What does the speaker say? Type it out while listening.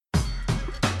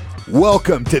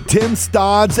Welcome to Tim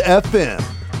Stodds FM,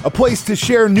 a place to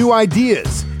share new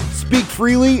ideas, speak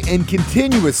freely, and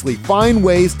continuously find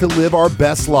ways to live our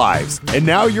best lives. And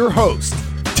now your host,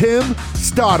 Tim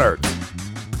Stoddard.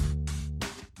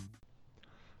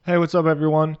 Hey, what's up,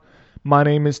 everyone? My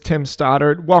name is Tim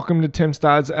Stoddard. Welcome to Tim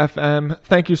Stodds FM.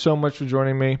 Thank you so much for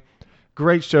joining me.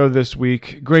 Great show this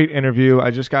week. Great interview.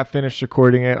 I just got finished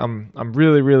recording it. I'm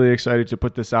really excited to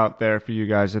put this out there for you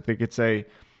guys. I think it's a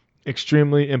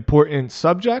extremely important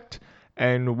subject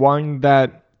and one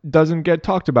that doesn't get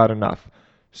talked about enough.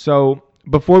 So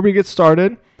before we get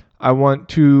started, I want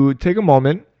to take a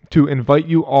moment to invite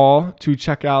you all to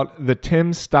check out the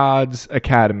Tim Stodds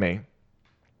Academy.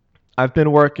 I've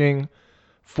been working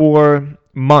for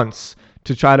months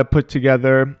to try to put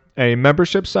together a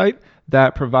membership site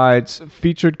that provides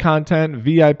featured content,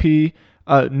 VIP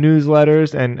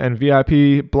newsletters, and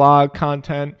VIP blog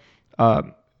content,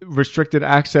 restricted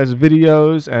access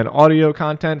videos and audio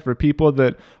content for people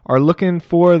that are looking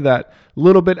for that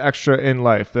little bit extra in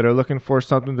life, that are looking for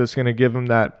something that's going to give them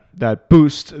that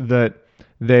boost that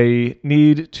they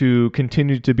need to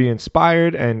continue to be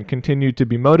inspired and continue to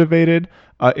be motivated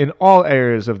in all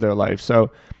areas of their life. So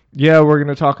yeah, we're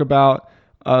going to talk about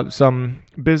some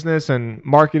business and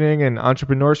marketing and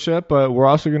entrepreneurship, but we're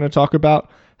also going to talk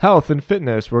about health and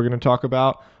fitness. We're going to talk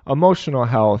about emotional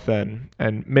health and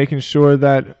making sure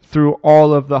that through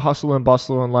all of the hustle and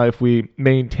bustle in life, we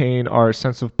maintain our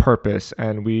sense of purpose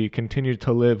and we continue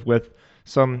to live with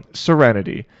some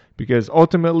serenity. Because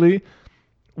ultimately,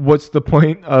 what's the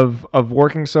point of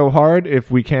working so hard if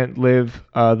we can't live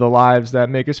the lives that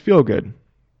make us feel good?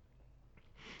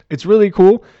 It's really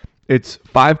cool. It's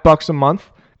 $5 a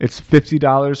month. It's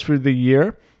 $50 for the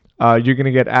year. You're going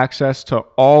to get access to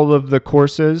all of the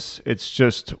courses. You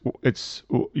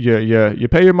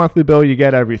pay your monthly bill, you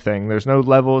get everything. There's no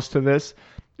levels to this.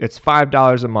 It's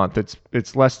 $5 a month.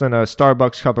 It's less than a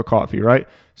Starbucks cup of coffee, right?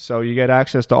 So you get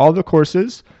access to all the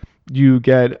courses. You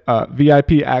get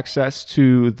VIP access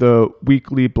to the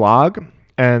weekly blog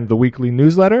and the weekly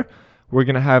newsletter. We're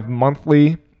going to have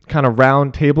monthly kind of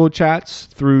round table chats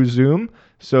through Zoom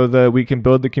so that we can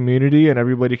build the community and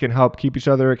everybody can help keep each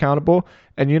other accountable.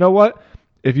 And you know what?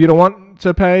 If you don't want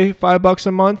to pay $5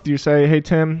 a month, you say, hey,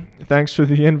 Tim, thanks for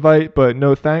the invite, but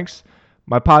no thanks.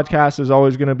 My podcast is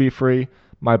always going to be free.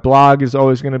 My blog is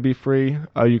always going to be free.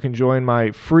 You can join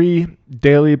my free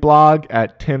daily blog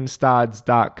at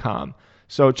timstodds.com.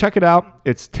 So check it out.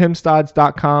 It's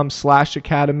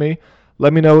timstodds.com/academy.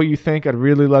 Let me know what you think. I'd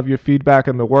really love your feedback.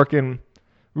 I've been working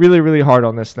really hard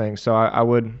on this thing, so I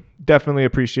would definitely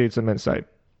appreciate some insight.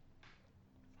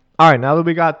 All right, now that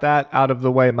we got that out of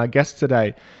the way, my guest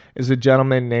today is a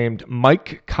gentleman named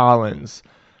Mike Collins.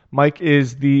 Mike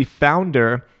is the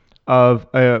founder of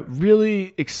a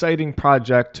really exciting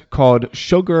project called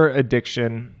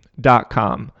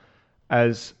sugaraddiction.com.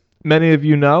 As many of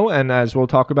you know, and as we'll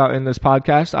talk about in this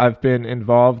podcast, I've been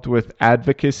involved with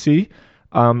advocacy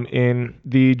in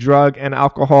the drug and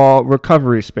alcohol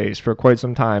recovery space for quite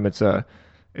some time. It's a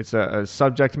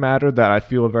subject matter that I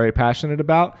feel very passionate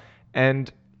about. And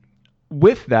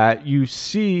with that, you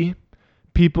see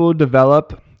people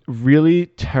develop really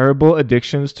terrible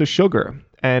addictions to sugar.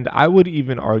 And I would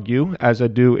even argue, as I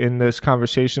do in this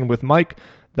conversation with Mike,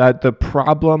 that the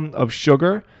problem of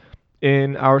sugar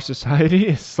in our society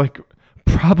is like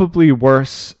probably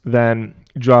worse than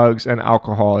drugs and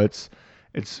alcohol. It's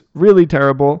really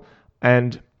terrible.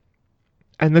 And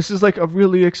this is like a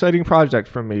really exciting project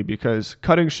for me because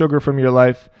cutting sugar from your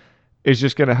life is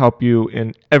just going to help you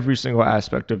in every single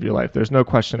aspect of your life. There's no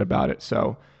question about it.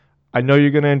 So I know you're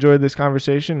going to enjoy this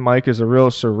conversation. Mike is a real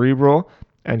cerebral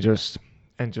and just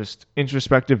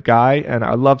introspective guy, and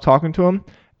I love talking to him.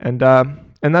 And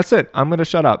that's it. I'm going to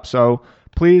shut up. So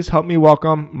please help me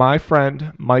welcome my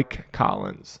friend, Mike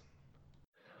Collins.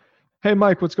 Hey,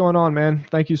 Mike, what's going on, man?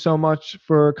 Thank you so much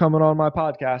for coming on my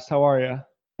podcast. How are you?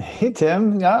 Hey,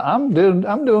 Tim. I'm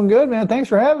doing good, man. Thanks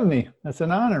for having me. That's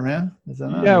an honor, man. It's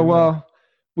an honor. Yeah, well,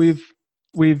 we've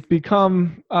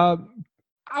become, I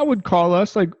would call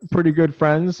us like pretty good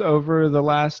friends over the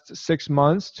last 6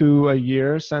 months to a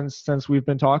year since we've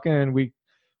been talking, and we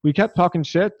kept talking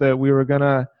shit that we were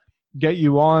gonna get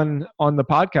you on the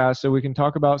podcast so we can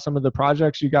talk about some of the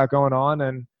projects you got going on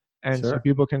and Sure. So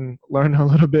people can learn a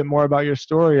little bit more about your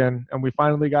story, and we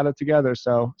finally got it together.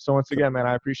 So once again, man,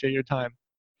 I appreciate your time.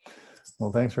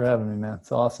 Well, thanks for having me, man.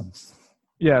 It's awesome.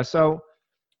 Yeah. So,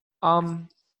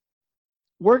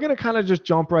 we're going to kind of just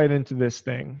jump right into this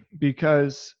thing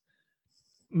because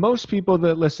most people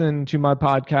that listen to my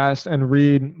podcast and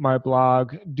read my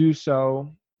blog do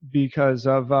so because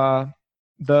of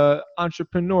the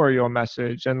entrepreneurial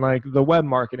message and like the web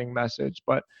marketing message.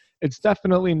 But it's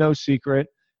definitely no secret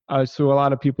to a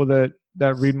lot of people that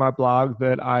read my blog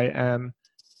that I am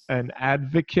an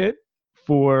advocate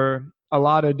for a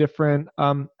lot of different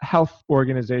health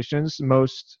organizations,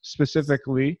 most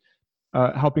specifically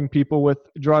helping people with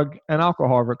drug and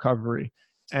alcohol recovery.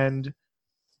 And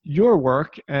your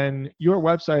work and your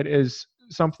website is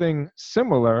something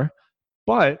similar,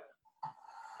 but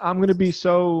I'm going to be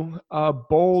so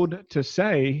bold to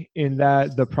say in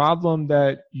that the problem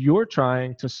that you're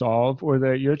trying to solve or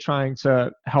that you're trying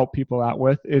to help people out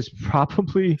with is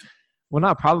probably, well,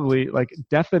 not probably, like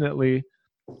definitely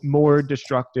more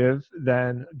destructive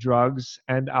than drugs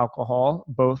and alcohol,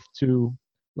 both to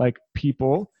like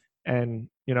people and,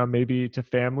 you know, maybe to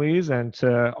families and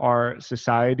to our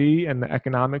society and the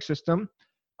economic system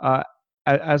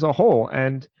as a whole.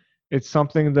 And it's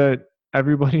something that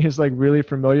everybody is like really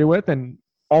familiar with, and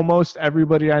almost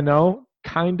everybody I know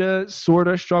kind of sort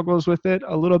of struggles with it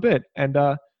a little bit, and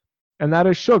that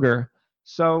is sugar.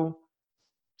 So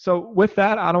with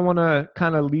that, I don't want to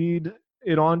kind of lead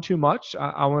it on too much.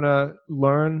 I want to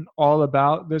learn all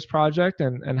about this project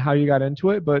and how you got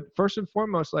into it. But first and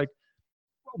foremost, like,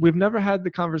 we've never had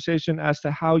the conversation as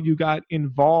to how you got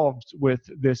involved with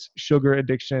this sugar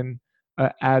addiction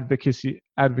advocacy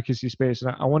space.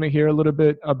 And I want to hear a little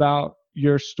bit about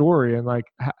your story and like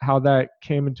how that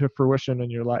came into fruition in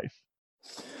your life.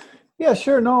 Yeah,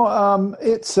 sure. No,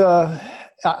 it's,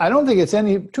 I don't think it's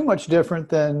any too much different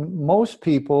than most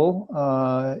people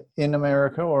in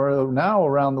America or now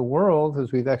around the world,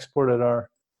 as we've exported our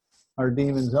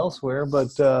demons elsewhere. But,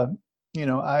 you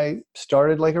know, I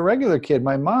started like a regular kid.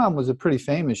 My mom was a pretty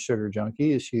famous sugar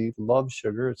junkie. She loved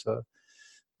sugar. It's a,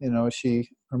 you know,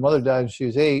 her mother died when she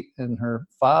was 8, and her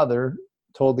father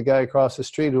told the guy across the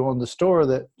street who owned the store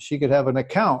that she could have an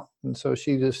account. And so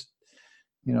she just,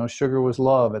 you know, sugar was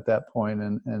love at that point.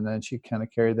 And then she kind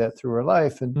of carried that through her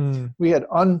life. And we had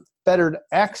unfettered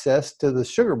access to the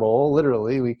sugar bowl.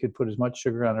 Literally, we could put as much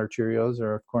sugar on our Cheerios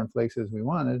or our cornflakes as we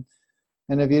wanted.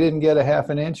 And if you didn't get a half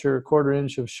an inch or a quarter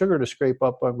inch of sugar to scrape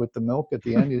up with the milk at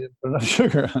the end, you didn't put enough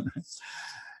sugar on it.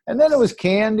 And then it was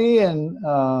candy and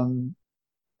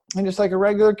just like a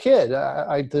regular kid,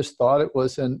 I just thought it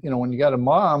was, and you know, when you got a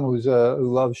mom who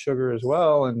loves sugar as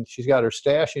well, and she's got her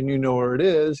stash, and you know where it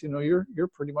is, you know, you're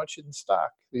pretty much in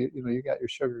stock. You know, you got your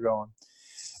sugar going.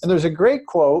 And there's a great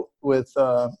quote with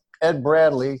Ed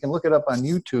Bradley. You can look it up on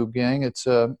YouTube, gang. It's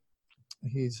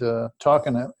he's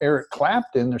talking to Eric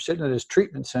Clapton. They're sitting at his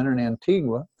treatment center in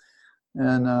Antigua,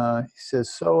 and he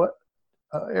says, "So,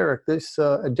 Eric, this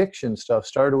addiction stuff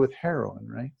started with heroin,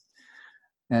 right?"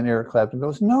 And Eric Clapton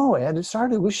goes, "No, Ed, it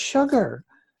started with sugar."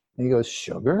 And he goes,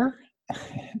 "Sugar?"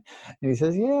 And he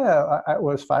says, "Yeah, I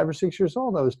was 5 or 6 years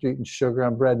old. I was eating sugar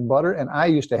on bread and butter." And I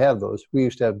used to have those. We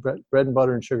used to have bread and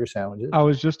butter and sugar sandwiches. I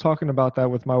was just talking about that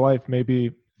with my wife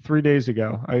maybe 3 days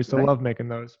ago. I used to love making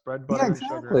those. Bread, butter, and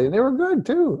sugar. Exactly. And they were good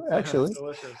too, actually.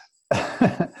 Delicious.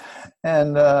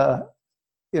 And,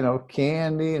 you know,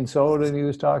 candy and soda, and he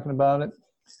was talking about it.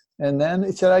 And then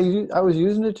he said, I was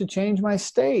using it to change my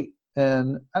state.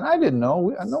 And I didn't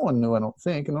know. No one knew, I don't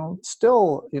think. You know,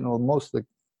 still, you know, most of the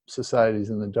society's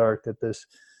in the dark that this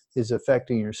is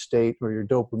affecting your state or your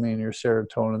dopamine, your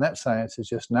serotonin. That science is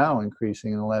just now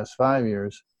increasing in the last 5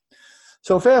 years.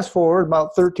 So fast forward,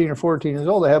 about 13 or 14 years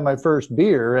old, I had my first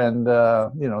beer, and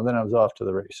you know, then I was off to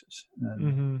the races.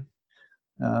 And,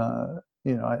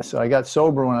 you know, so I got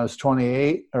sober when I was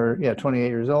 28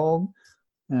 years old,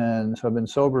 and so I've been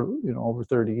sober, you know, over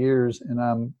 30 years, and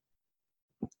I'm.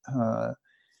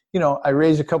 You know, I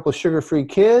raised a couple of sugar-free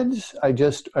kids. I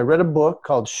read a book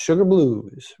called Sugar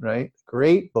Blues, right?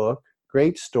 Great book,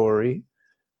 great story.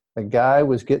 A guy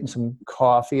was getting some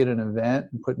coffee at an event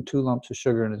and putting 2 lumps of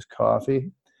sugar in his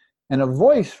coffee. And a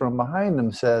voice from behind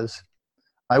him says,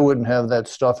 "I wouldn't have that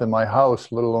stuff in my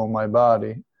house, let alone my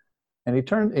body." And he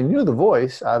knew the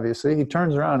voice, obviously. He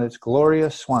turns around, it's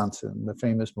Gloria Swanson, the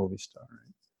famous movie star.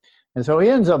 And so he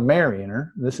ends up marrying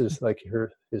her. This is like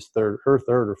her third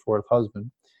or fourth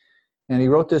husband. And he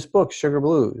wrote this book, Sugar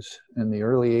Blues, in the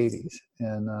early 80s.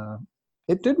 And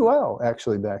it did well,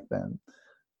 actually, back then.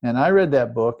 And I read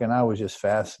that book, and I was just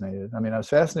fascinated. I mean, I was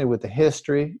fascinated with the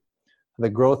history, the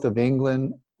growth of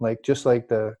England, just like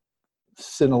the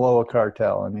Sinaloa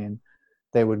cartel. I mean,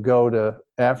 they would go to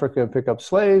Africa and pick up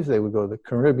slaves. They would go to the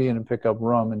Caribbean and pick up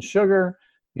rum and sugar.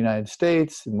 United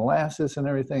States and molasses and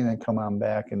everything, then come on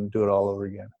back and do it all over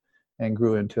again, and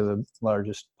grew into the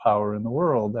largest power in the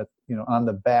world, that, you know, on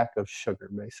the back of sugar,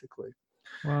 basically.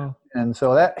 Wow. And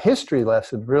so that history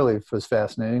lesson really was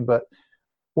fascinating. But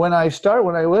when I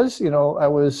was, I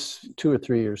was 2 or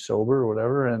 3 years sober or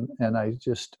whatever, and I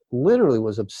just literally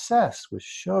was obsessed with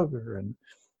sugar, and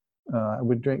I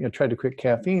tried to quit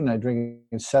caffeine. I drink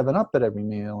 7-Up at every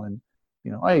meal, and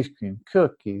ice cream,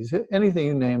 cookies, anything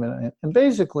you name it. And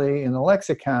basically, in the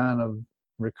lexicon of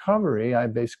recovery, I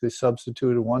basically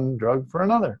substituted one drug for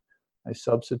another. I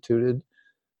substituted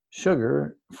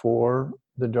sugar for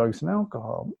the drugs and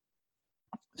alcohol.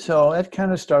 So that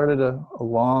kind of started a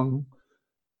long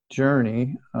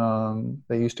journey.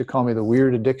 They used to call me the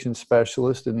weird addiction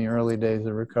specialist in the early days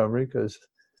of recovery because,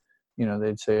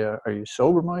 they'd say, "Are you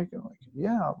sober, Mike?" I'm like,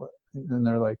 "Yeah," and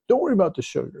they're like, "Don't worry about the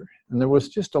sugar." And there was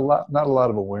just not a lot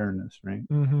of awareness, right?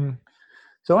 Mm-hmm.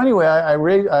 So anyway, I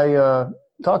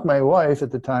talked to my wife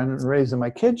at the time and raised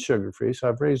my kids sugar-free. So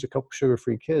I've raised a couple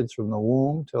sugar-free kids from the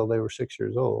womb till they were 6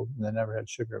 years old, and they never had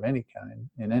sugar of any kind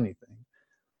in anything.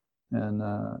 And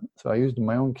so I used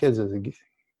my own kids as a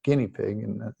guinea pig,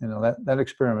 and that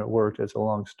experiment worked. It's a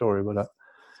long story, but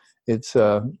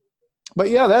but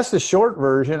yeah, that's the short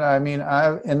version. I mean,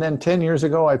 and then 10 years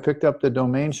ago, I picked up the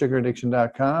domain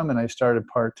sugaraddiction.com, and I started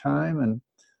part-time,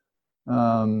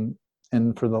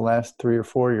 and for the last 3 or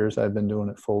 4 years, I've been doing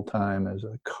it full-time as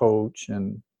a coach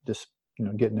and just,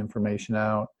 getting information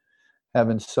out,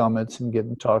 having summits and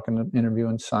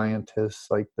interviewing scientists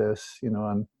like this,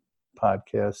 on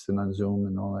podcasts and on Zoom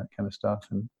and all that kind of stuff.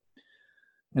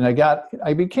 And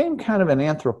I became kind of an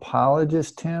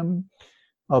anthropologist, Tim,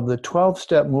 of the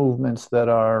 12-step movements that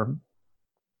are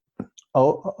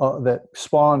that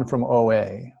spawn from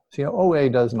OA. See, OA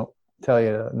doesn't tell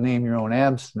you to name your own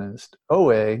abstinence.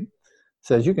 OA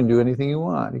says you can do anything you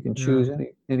want. You can choose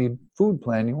any food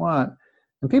plan you want.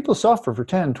 And people suffer for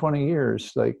 10, 20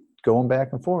 years, like going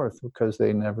back and forth because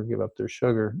they never give up their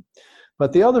sugar.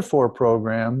 But the other 4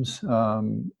 programs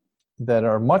that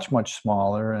are much, much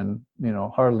smaller and,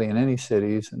 hardly in any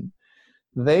cities, and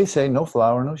they say no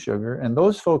flour, no sugar, and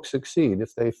those folks succeed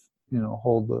if they,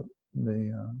 hold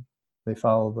they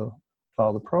follow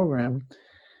the program.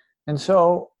 And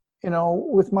so,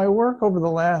 with my work over the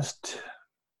last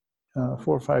 4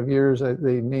 or 5 years,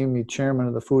 they named me chairman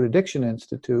of the Food Addiction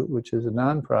Institute, which is a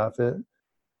nonprofit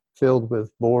filled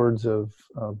with boards of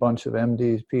a bunch of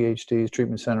MDs, PhDs,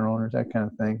 treatment center owners, that kind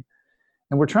of thing.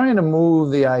 And we're trying to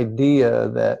move the idea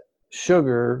that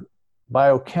sugar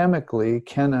biochemically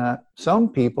some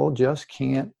people just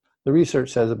can't, the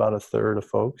research says about 1/3 of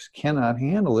folks cannot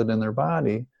handle it in their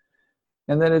body.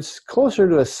 And that it's closer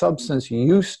to a substance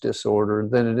use disorder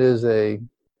than it is a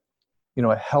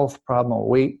health problem, a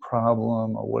weight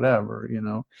problem, or whatever,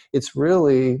 It's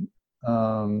really,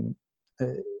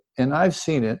 and I've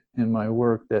seen it in my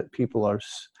work that people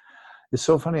it's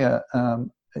so funny,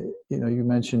 you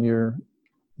mentioned your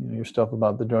stuff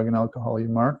about the drug and alcohol, your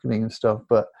marketing and stuff,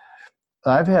 but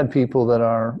I've had people that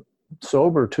are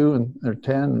sober 2 and they're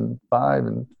 10 and 5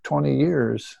 and 20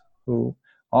 years who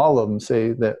all of them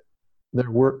say that their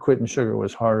work quitting sugar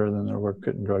was harder than their work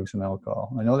quitting drugs and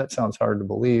alcohol. I know that sounds hard to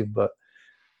believe, but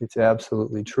it's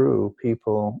absolutely true.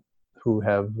 People who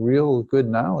have real good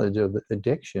knowledge of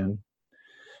addiction.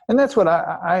 And that's what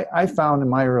I found in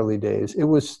my early days. It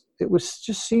was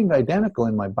just seemed identical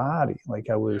in my body.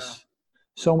 Like I was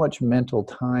so much mental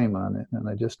time on it, and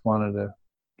I just wanted to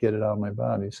get it out of my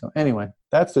body. So anyway,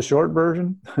 that's the short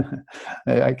version.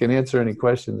 I can answer any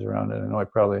questions around it. I know I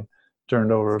probably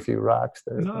turned over a few rocks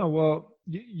there. No, well,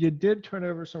 you did turn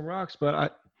over some rocks,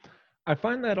 but I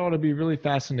find that all to be really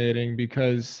fascinating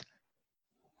because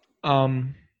I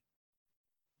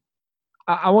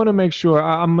want to make sure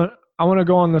I want to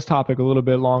go on this topic a little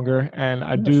bit longer, and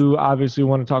I do obviously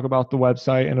want to talk about the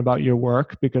website and about your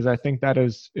work because I think that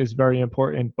is very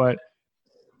important. But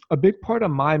a big part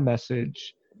of my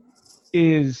message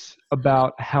is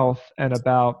about health and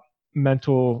about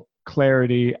mental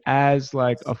clarity as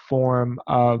like a form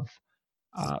of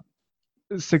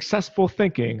successful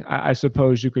thinking, I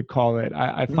suppose you could call it.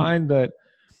 I find that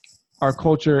our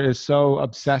culture is so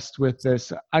obsessed with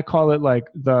this. I call it like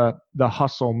the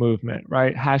hustle movement,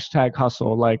 right? Hashtag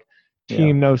hustle, like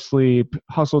team no sleep,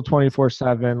 hustle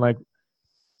 24/7. Like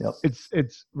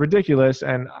it's ridiculous.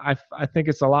 And I think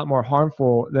it's a lot more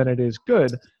harmful than it is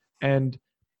good. And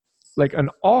like an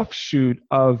offshoot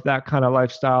of that kind of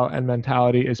lifestyle and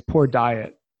mentality is poor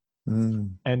diet.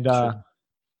 And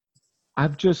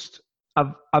I've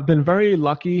been very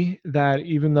lucky that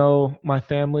even though my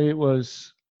family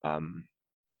was,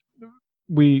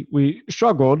 we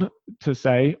struggled to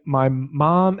say, my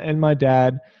mom and my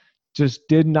dad just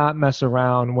did not mess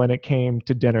around when it came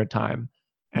to dinner time.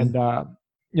 And,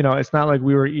 it's not like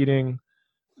we were eating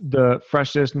the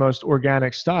freshest, most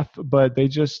organic stuff, but they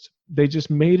just they just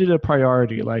made it a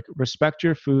priority. Like, respect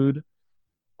your food,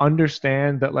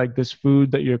 understand that like this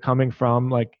food that you're coming from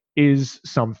like is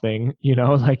something,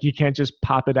 like you can't just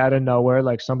pop it out of nowhere.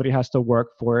 Like, somebody has to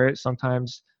work for it.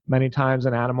 Sometimes, many times,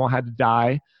 an animal had to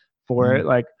die for it.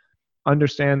 Like,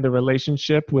 understand the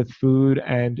relationship with food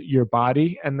and your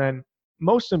body. And then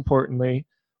most importantly,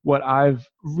 what I've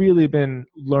really been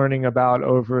learning about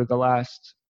over the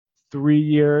last 3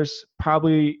 years,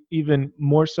 probably even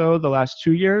more so the last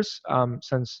 2 years,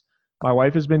 since my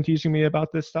wife has been teaching me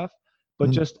about this stuff, but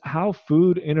just how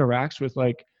food interacts with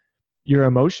like your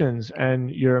emotions and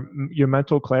your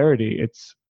mental clarity.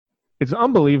 It's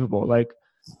unbelievable. Like,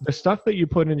 the stuff that you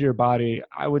put into your body,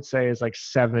 I would say, is like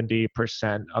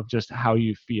 70% of just how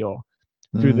you feel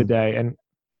through the day. And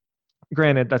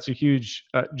granted, that's a huge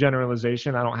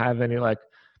generalization. I don't have any like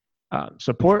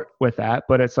support with that,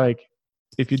 but it's like,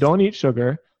 if you don't eat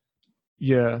sugar,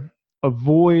 you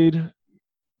avoid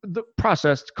the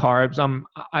processed carbs.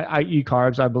 I eat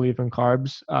carbs. I believe in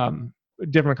carbs.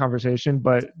 Different conversation,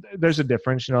 but there's a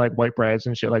difference, like white breads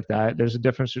and shit like that. There's a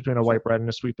difference between a white bread and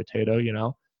a sweet potato,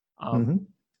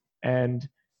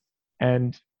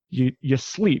 and you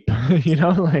sleep, like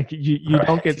you Right.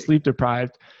 don't get sleep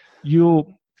deprived.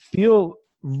 You'll feel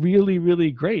really, really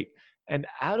great. And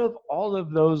out of all of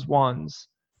those ones,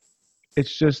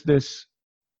 it's just this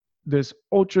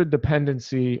ultra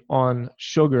dependency on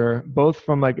sugar, both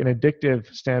from like an addictive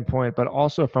standpoint, but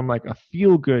also from like a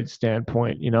feel good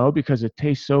standpoint, because it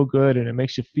tastes so good and it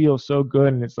makes you feel so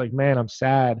good. And it's like, man, I'm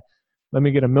sad. Let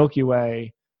me get a Milky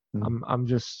Way.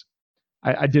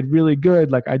 I did really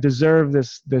good. Like, I deserve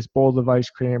this bowl of ice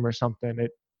cream or something.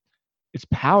 It's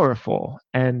powerful.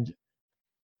 And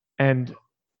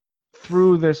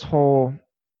through this whole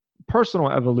personal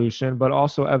evolution, but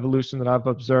also evolution that I've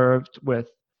observed with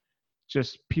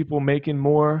just people making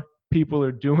more, people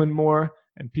are doing more,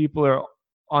 and people are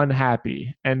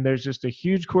unhappy. And there's just a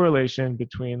huge correlation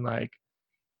between like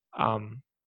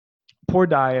poor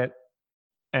diet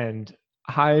and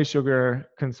high sugar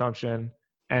consumption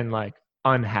and like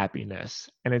unhappiness.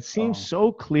 And it seems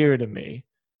so clear to me,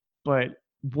 but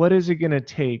what is it going to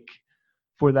take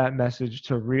for that message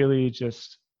to really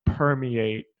just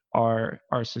permeate our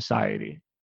society?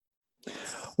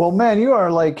 Well, man, you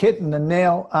are like hitting the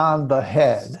nail on the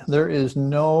head. There is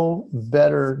no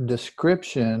better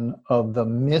description of the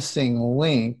missing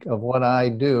link of what I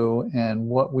do and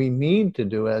what we need to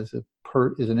do as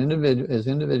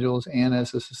individuals and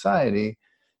as a society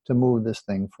to move this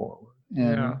thing forward.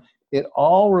 And it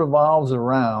all revolves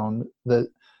around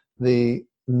the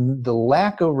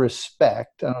lack of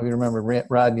respect. I don't know if you remember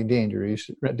Rodney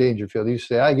Dangerfield. He used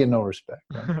to say, "I get no respect."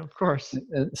 Right? Of course.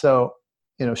 And so,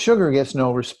 sugar gets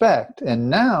no respect. And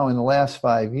now in the last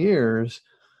 5 years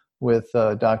with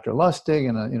Dr. Lustig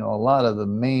and, a lot of the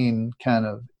main kind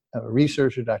of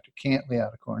researchers, Dr. Cantley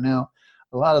out of Cornell,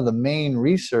 a lot of the main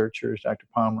researchers, Dr.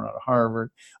 Palmer out of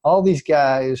Harvard, all these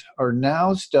guys are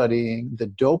now studying the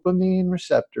dopamine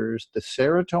receptors, the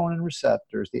serotonin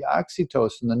receptors, the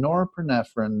oxytocin, the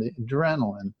norepinephrine, the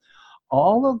adrenaline,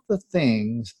 all of the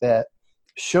things that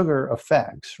sugar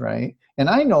affects, right? And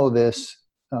I know this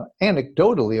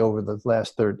anecdotally over the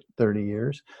last 30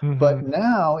 years, but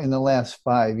now in the last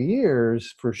 5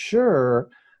 years, for sure,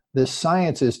 the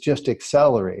science is just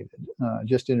accelerated.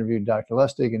 Just interviewed Dr.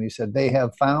 Lustig, and he said they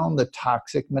have found the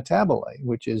toxic metabolite,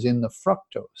 which is in the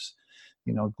fructose.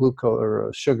 Glucose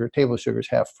or sugar, table sugar is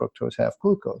half fructose, half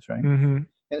glucose, right? And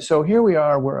so here we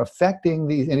are, we're affecting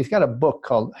these, and he's got a book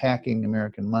called Hacking the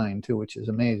American Mind too, which is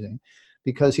amazing,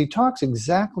 because he talks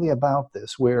exactly about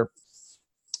this, where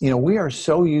we are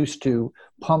so used to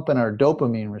pumping our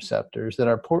dopamine receptors that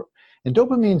and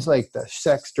dopamine's like the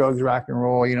sex, drugs, rock and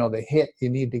roll, the hit you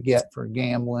need to get for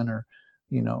gambling, or,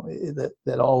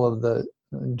 that all of the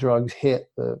drugs hit,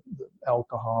 the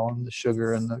alcohol and the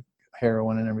sugar and the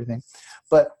heroin and everything.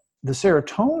 But the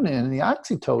serotonin and the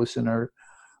oxytocin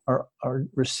are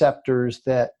receptors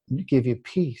that give you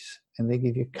peace, and they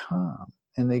give you calm,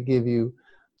 and they give you,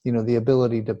 the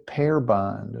ability to pair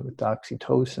bond with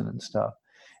oxytocin and stuff.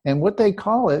 And what they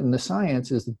call it in the science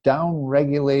is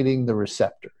down-regulating the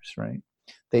receptors, right?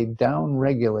 They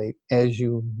down-regulate as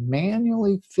you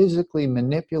manually, physically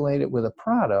manipulate it with a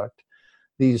product.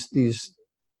 These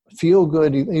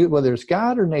feel-good, whether it's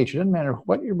God or nature, doesn't matter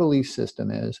what your belief system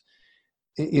is.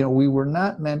 We were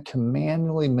not meant to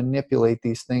manually manipulate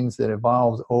these things that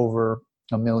evolved over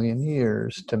 1 million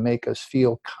years to make us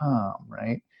feel calm,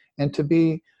 right? And to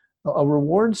be a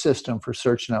reward system for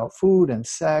searching out food and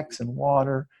sex and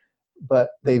water, but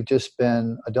they've just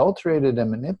been adulterated and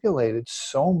manipulated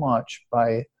so much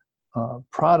by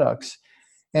products.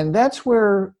 And that's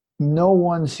where no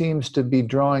one seems to be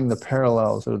drawing the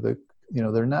parallels, or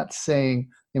they're not saying,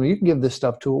 you can give this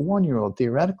stuff to a 1-year-old.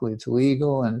 Theoretically, it's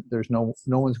illegal, and there's no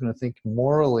one's going to think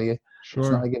morally. Sure.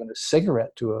 It's not like giving a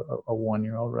cigarette to a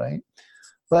 1-year-old, right?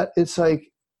 But it's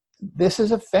like, this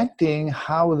is affecting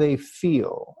how they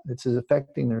feel. This is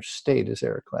affecting their state, as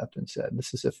Eric Clapton said.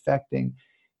 This is affecting,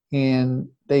 and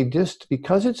they just,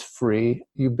 because it's free,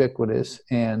 ubiquitous,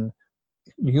 and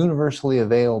universally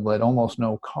available at almost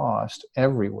no cost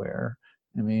everywhere.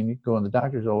 I mean, you go in the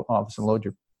doctor's office and load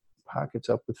your pockets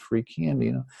up with free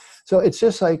candy, So it's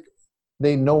just like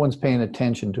no one's paying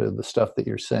attention to the stuff that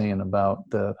you're saying about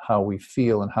how we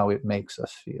feel and how it makes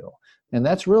us feel. And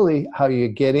that's really how you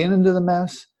get into the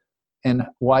mess and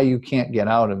why you can't get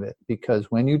out of it.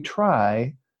 Because when you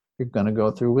try, you're going to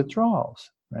go through withdrawals,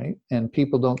 right? And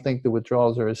people don't think the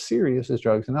withdrawals are as serious as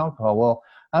drugs and alcohol. Well,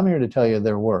 I'm here to tell you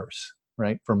they're worse,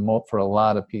 right? For a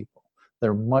lot of people,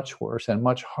 they're much worse and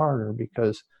much harder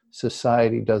because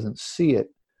society doesn't see it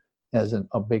as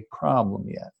a big problem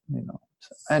yet,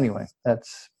 So anyway,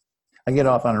 I get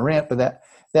off on a rant, but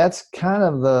that's kind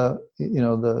of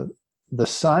the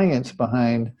science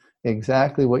behind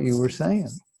exactly what you were saying.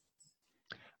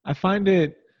 I find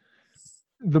it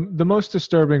the most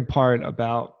disturbing part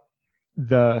about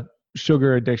the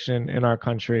sugar addiction in our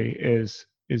country is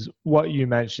what you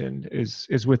mentioned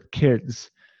is with kids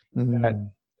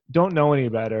that don't know any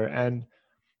better. And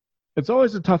it's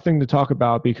always a tough thing to talk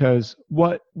about, because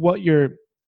what you're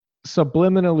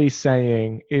subliminally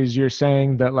saying is you're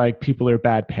saying that like people are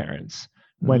bad parents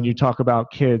when you talk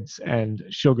about kids and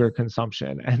sugar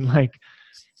consumption. And like,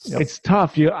 it's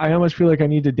tough. I almost feel like I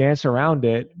need to dance around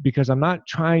it, because I'm not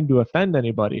trying to offend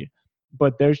anybody,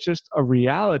 but there's just a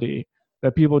reality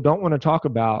that people don't want to talk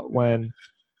about when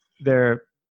their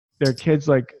kids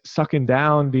like sucking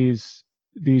down these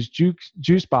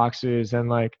juice boxes and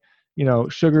like,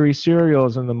 sugary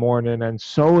cereals in the morning and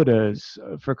sodas,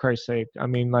 for Christ's sake. I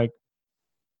mean, like,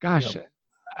 gosh,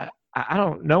 I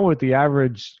don't know what the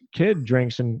average kid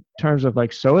drinks in terms of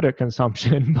like soda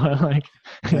consumption, but like,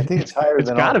 I think it's higher. It's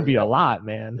got to be a lot,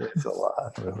 man. It's a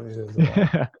lot, really. It is a lot.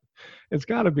 Yeah, it's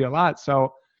got to be a lot.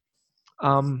 So,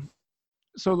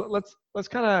 so let's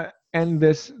kind of end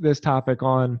this topic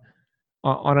on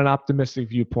an optimistic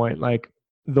viewpoint. Like,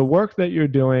 the work that you're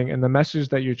doing and the message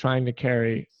that you're trying to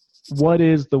carry, what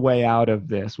is the way out of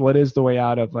this? What is the way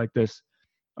out of like this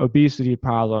obesity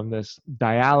problem, this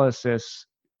dialysis,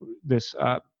 this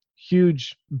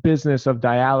huge business of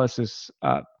dialysis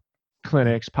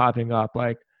clinics popping up,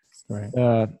 like right.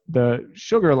 The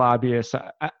sugar lobbyists?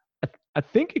 I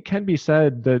think it can be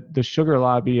said that the sugar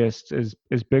lobbyist is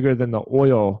bigger than the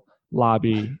oil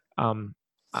lobby. I'm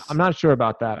not sure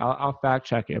about that. I'll fact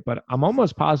check it, but I'm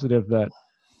almost positive that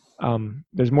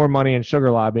there's more money in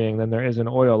sugar lobbying than there is in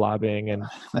oil lobbying. And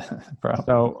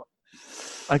so,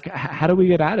 like, how do we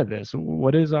get out of this?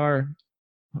 What is the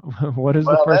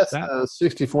first step? That's a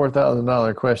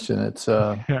 $64,000 question. It's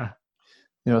yeah.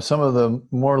 Some of the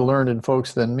more learned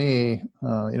folks than me,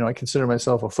 I consider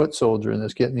myself a foot soldier in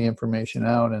this, getting the information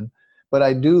out. But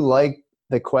I do like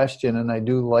the question, and I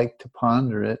do like to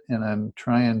ponder it, and I'm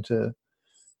trying to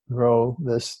grow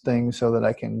this thing so that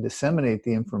I can disseminate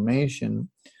the information.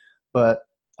 But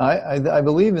I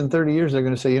believe in 30 years they're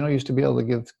going to say, you used to be able to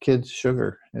give kids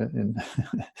sugar. And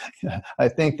I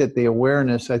think that the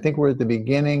awareness, I think we're at the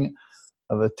beginning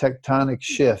of a tectonic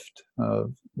shift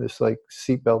of this, like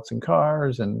seatbelts in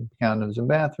cars and condoms in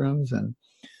bathrooms and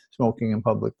smoking in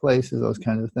public places, those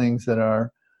kinds of things that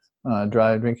are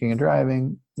drinking and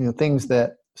driving, things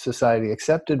that society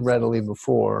accepted readily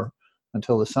before,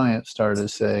 until the science started to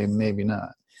say maybe not.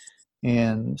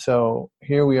 And so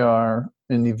here we are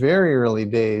in the very early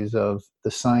days of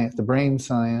the science, the brain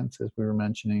science, as we were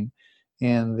mentioning,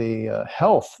 and the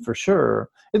health, for sure.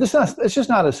 It's just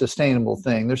not a sustainable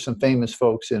thing. There's some famous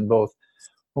folks in both,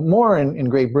 more in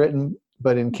Great Britain,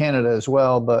 but in Canada as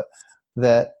well, but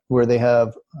where they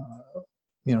have,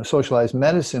 socialized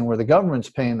medicine, where the government's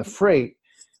paying the freight,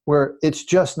 where it's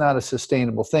just not a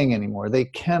sustainable thing anymore. They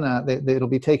cannot, it'll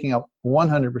be taking up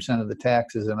 100% of the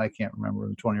taxes, and I can't remember,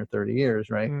 in 20 or 30 years,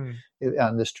 right,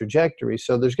 on this trajectory.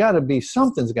 So there's got to be,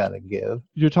 something's got to give.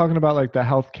 You're talking about like the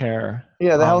healthcare.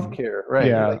 Yeah, the healthcare, right.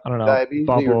 Yeah, like I don't know, diabetes,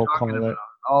 bubble, call it.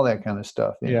 all that kind of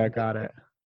stuff. Yeah, got it.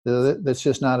 That's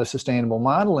just not a sustainable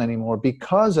model anymore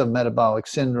because of metabolic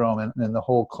syndrome and the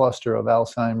whole cluster of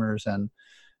Alzheimer's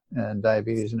and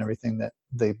diabetes and everything that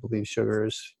they believe sugar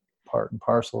is part and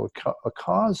parcel a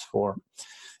cause for.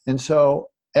 And so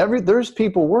there's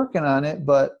people working on it,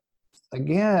 but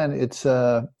again, it's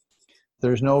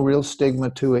there's no real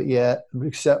stigma to it yet,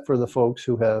 except for the folks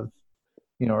who have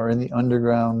are in the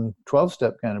underground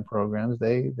 12-step kind of programs,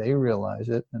 they realize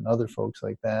it, and other folks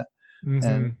like that. Mm-hmm.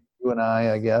 And you and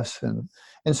I guess. And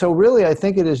so really, I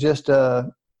think it is just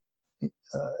the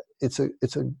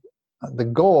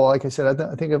goal. Like I said,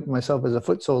 I think of myself as a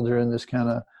foot soldier in this kind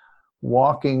of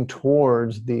walking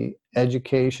towards the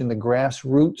education, the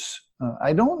grassroots.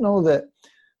 I don't know that,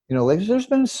 there's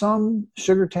been some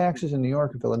sugar taxes in New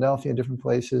York and Philadelphia, different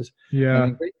places. Yeah.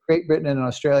 And in Great Britain and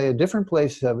Australia, different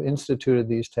places have instituted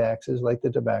these taxes, like the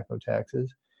tobacco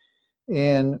taxes.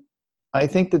 And I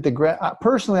think that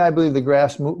personally, I believe the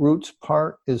grassroots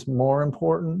part is more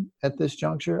important at this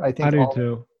juncture. I do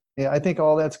too. Yeah, I think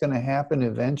all that's going to happen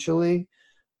eventually.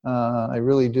 I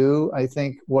really do. I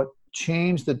think what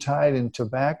changed the tide in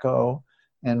tobacco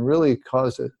and really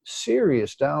caused a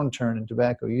serious downturn in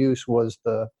tobacco use was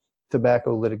the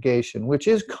tobacco litigation, which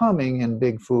is coming in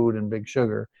big food and big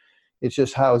sugar. It's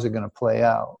just, how is it going to play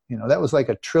out? That was like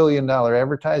 $1 trillion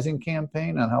advertising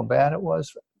campaign on how bad it was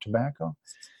for tobacco.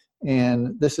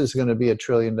 And this is going to be $1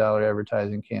 trillion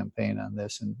advertising campaign on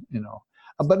this. And,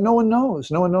 but no one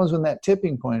knows. No one knows when that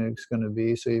tipping point is going to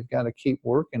be. So you've got to keep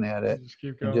working at it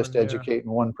and just educating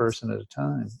one person at a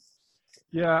time.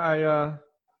 Yeah,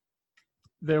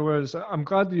 I'm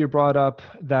glad that you brought up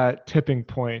that tipping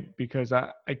point, because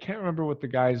I can't remember what the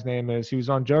guy's name is. He was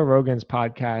on Joe Rogan's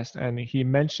podcast, and he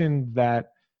mentioned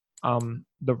that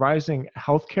the rising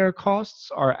healthcare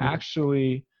costs are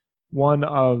actually one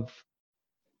of,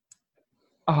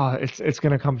 it's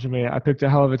going to come to me. I picked a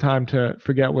hell of a time to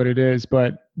forget what it is,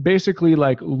 but basically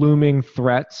like looming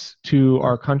threats to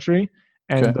our country.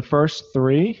 And the first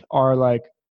three are like,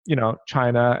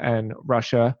 China and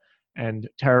Russia and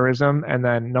terrorism. And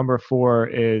then number 4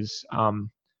 is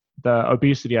the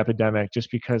obesity epidemic, just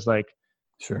because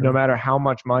no matter how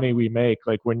much money we make,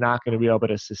 we're not going to be able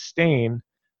to sustain.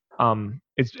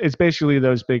 It's basically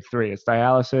those big 3. It's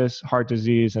dialysis, heart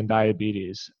disease, and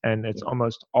diabetes. And it's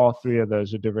almost all 3 of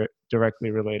those are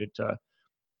directly related to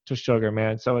sugar,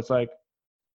 man. So it's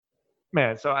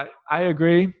so I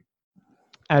agree.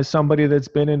 As somebody that's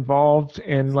been involved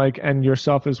in and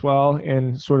yourself as well,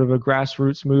 in sort of a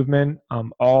grassroots movement,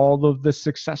 all of the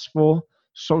successful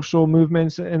social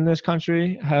movements in this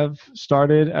country have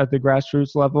started at the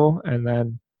grassroots level and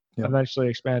then eventually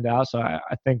expand out. So I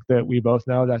think that we both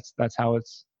know that's how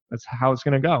it's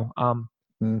going to go.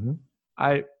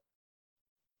 I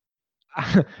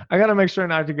got to make sure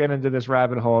not to get into this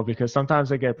rabbit hole, because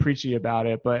sometimes I get preachy about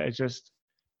it, but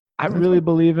I really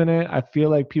believe in it. I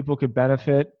feel like people could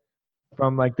benefit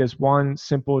from this one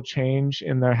simple change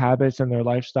in their habits and their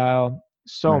lifestyle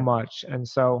so much. And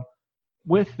so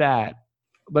with that,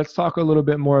 let's talk a little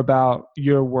bit more about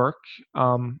your work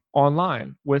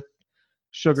online with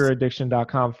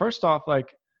sugaraddiction.com. First off,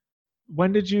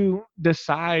 when did you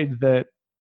decide that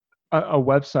a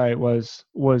website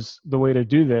was the way to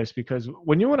do this? Because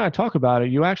when you and I talk about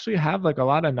it, you actually have a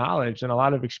lot of knowledge and a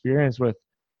lot of experience with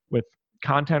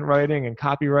content writing and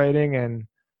copywriting, and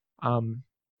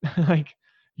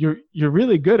you're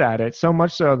really good at it, so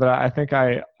much so that I think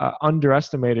I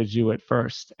underestimated you at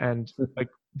first. And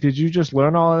did you just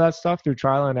learn all of that stuff through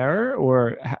trial and error,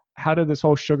 or how did this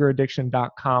whole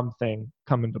sugaraddiction.com thing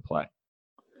come into play?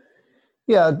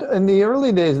 Yeah, in the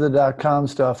early days of the .com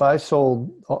stuff, I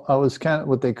was kind of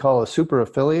what they call a super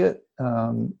affiliate.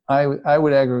 I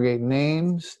would aggregate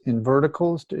names in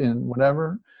verticals in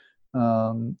whatever.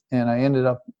 And I ended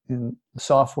up in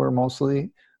software, mostly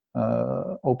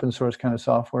open source kind of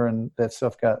software, and that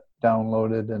stuff got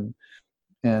downloaded,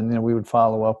 and we would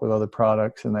follow up with other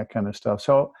products and that kind of stuff.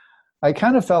 So I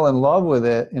kind of fell in love with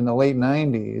it in the late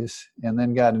 90s, and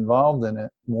then got involved in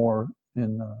it more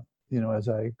as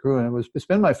I grew. And it's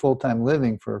been my full-time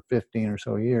living for 15 or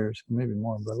so years, maybe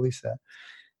more, but at least that.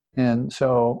 And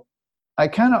so I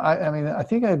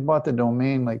think I bought the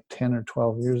domain 10 or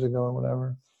 12 years ago or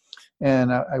whatever.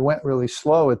 And I went really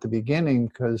slow at the beginning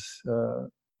because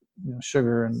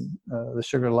sugar and the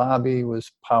sugar lobby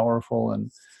was powerful,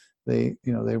 and they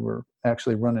were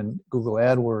actually running Google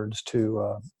AdWords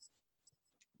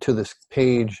to this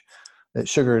page that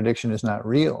sugar addiction is not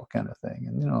real kind of thing.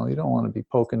 And you don't want to be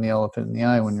poking the elephant in the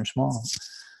eye when you're small.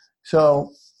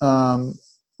 So no,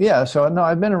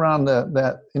 I've been around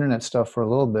that internet stuff for a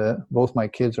little bit. Both my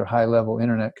kids are high-level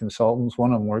internet consultants.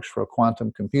 One of them works for a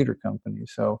quantum computer company.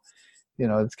 So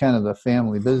it's kind of the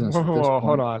family business. Whoa,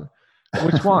 hold on.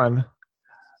 Which one?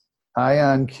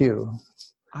 IonQ.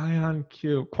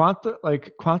 IonQ.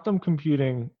 Quantum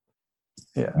computing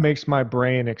makes my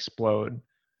brain explode.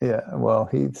 Yeah, well,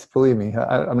 believe me,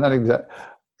 I'm not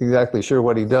exactly sure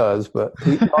what he does, but I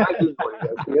do know what he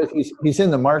does, because he's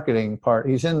in the marketing part.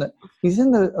 He's in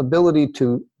the ability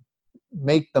to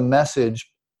make the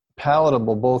message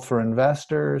palatable both for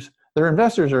investors. Their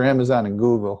investors are Amazon and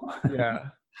Google. Yeah.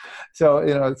 So,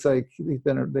 it's like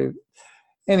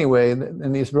anyway,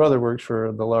 and his brother works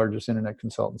for the largest internet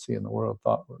consultancy in the world,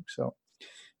 ThoughtWorks. So,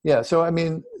 yeah. So, I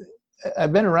mean,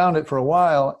 I've been around it for a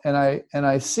while, and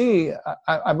I see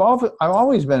I've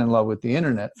always been in love with the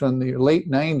internet from the late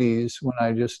 '90s when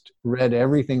I just read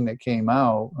everything that came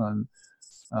out on,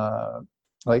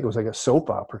 like it was like a soap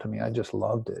opera to me. I just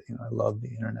loved it. I loved the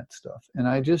internet stuff, and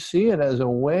I just see it as a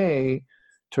way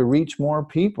to reach more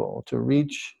people,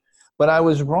 but I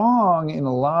was wrong in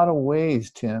a lot of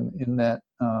ways, Tim, in that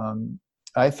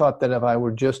I thought that if I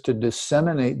were just to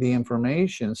disseminate the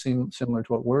information, similar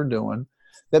to what we're doing,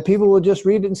 that people would just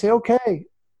read it and say, okay,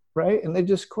 right? And they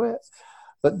just quit.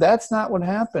 But that's not what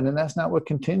happened, and that's not what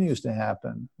continues to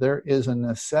happen. There is a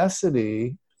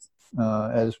necessity,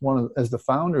 as the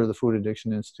founder of the Food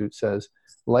Addiction Institute says,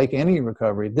 like any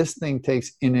recovery, this thing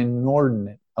takes an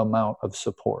inordinate amount of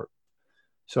support.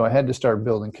 So I had to start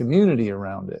building community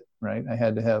around it, right? I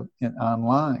had to have it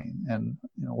online, and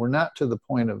we're not to the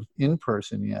point of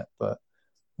in-person yet, but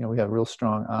we have real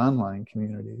strong online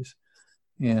communities.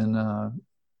 And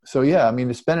so, yeah, I mean,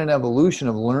 it's been an evolution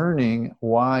of learning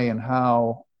why and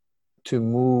how to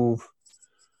move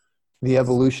the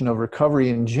evolution of recovery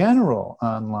in general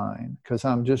online, because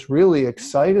I'm just really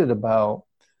excited about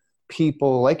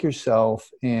people like yourself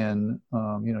and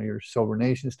your Sober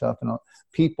Nation stuff, and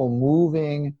people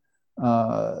moving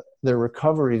their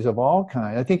recoveries of all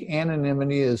kinds. I think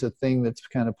anonymity is a thing that's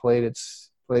kind of played its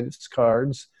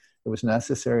cards. It was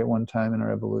necessary at one time in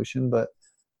our evolution, but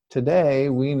today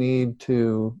we need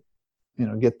to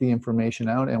get the information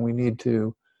out, and we need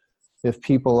to, if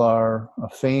people are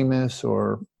famous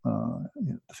or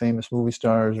famous movie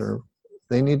stars, or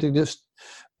they need to just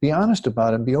be honest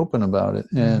about it, be open about it.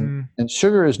 And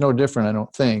sugar is no different, I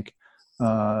don't think,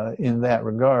 in that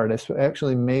regard. It's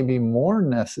actually maybe more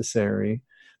necessary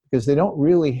because they don't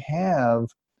really have,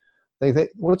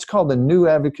 what's called the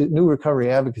new recovery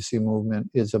advocacy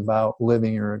movement is about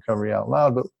living your recovery out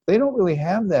loud, but they don't really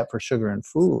have that for sugar and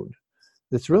food.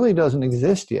 This really doesn't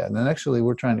exist yet. And actually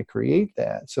we're trying to create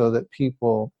that so that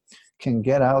people can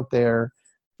get out there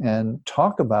and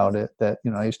talk about it, that,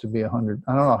 I used to be 100,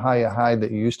 I don't know how you hide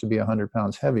that you used to be 100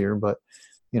 pounds heavier, but,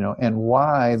 and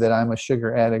why that I'm a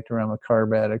sugar addict or I'm a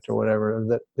carb addict or whatever,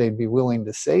 that they'd be willing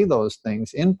to say those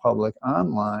things in public,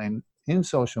 online, in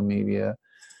social media,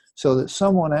 so that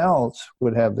someone else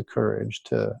would have the courage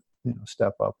to,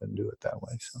 step up and do it that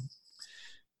way. So,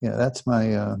 yeah, that's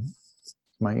my,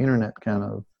 my internet kind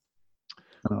of.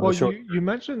 Well, you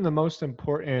mentioned the most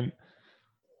important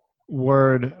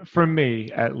word for me,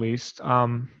 at least.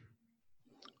 I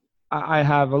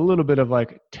have a little bit of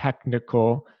like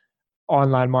technical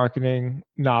online marketing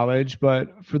knowledge, but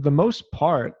for the most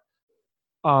part,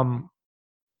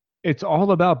 it's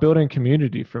all about building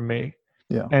community for me.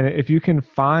 Yeah. And if you can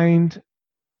find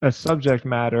a subject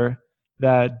matter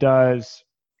that does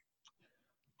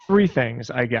three things,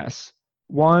 I guess.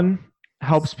 One,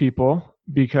 helps people,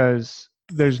 because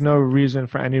there's no reason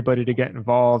for anybody to get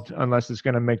involved unless it's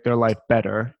going to make their life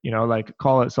better, like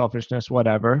call it selfishness,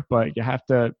 whatever, but you have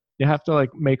to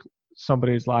like make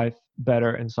somebody's life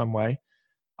better in some way.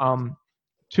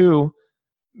 Two,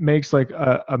 makes like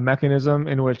a mechanism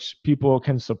in which people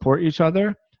can support each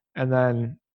other. And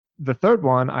then the third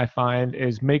one I find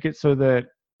is make it so that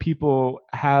people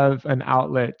have an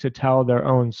outlet to tell their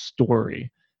own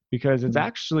story, because it's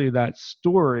actually that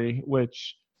story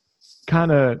which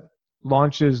kind of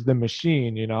launches the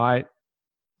machine. You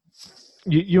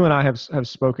and I have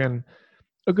spoken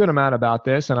a good amount about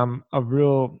this, and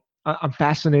I'm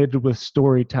fascinated with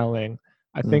storytelling.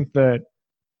 I think that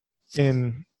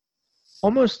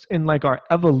almost in like our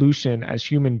evolution as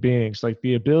human beings, like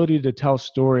the ability to tell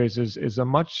stories is a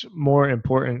much more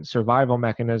important survival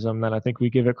mechanism than I think we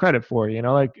give it credit for.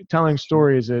 Like telling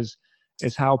stories is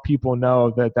how people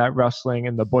know that rustling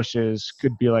in the bushes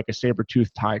could be like a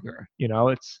saber-toothed tiger.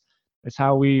 It's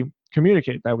how we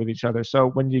communicate that with each other. So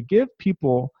when you give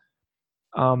people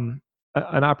an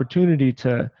opportunity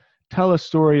to tell a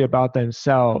story about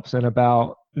themselves and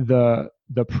about the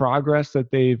progress that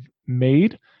they've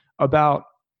made, about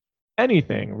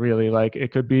anything really, like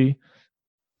it could be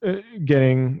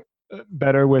getting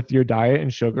better with your diet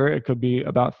and sugar, it could be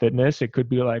about fitness, it could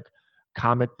be like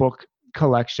comic book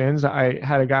collections. I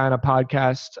had a guy on a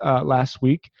podcast last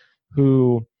week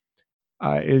who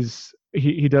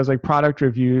he does like product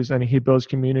reviews, and he builds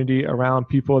community around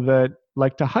people that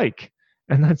like to hike.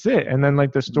 And that's it. And then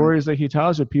like the stories that he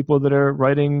tells are people that are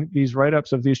writing these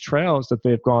write-ups of these trails that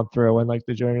they've gone through and like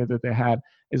the journey that they had.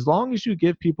 As long as you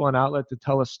give people an outlet to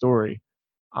tell a story,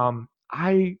 at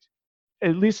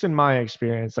least in my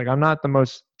experience, like I'm not the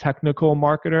most technical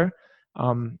marketer.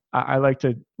 I like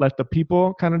to let the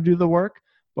people kind of do the work,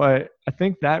 but I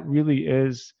think that really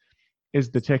is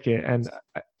the ticket. And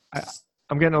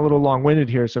I'm getting a little long-winded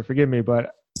here, so forgive me,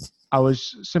 but I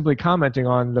was simply commenting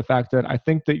on the fact that I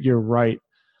think that you're right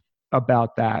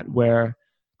about that, where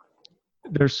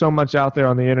there's so much out there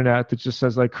on the internet that just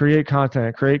says like create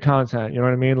content, you know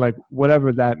what I mean? Like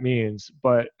whatever that means.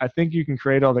 But I think you can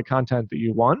create all the content that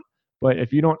you want, but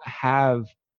if you don't have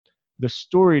the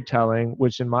storytelling,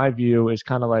 which in my view is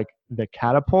kind of like the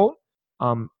catapult,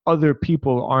 other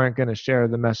people aren't going to share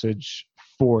the message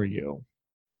for you.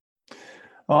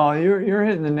 Oh, you're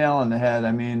hitting the nail on the head.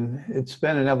 I mean, it's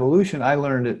been an evolution. I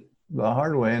learned it the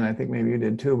hard way, and I think maybe you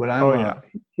did too. But I'm a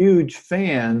huge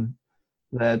fan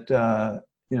that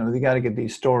you got to get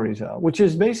these stories out, which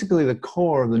is basically the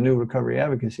core of the new recovery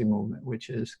advocacy movement, which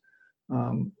is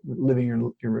living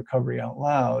your recovery out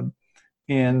loud.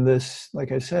 And this,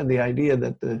 like I said, the idea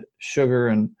that the sugar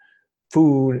and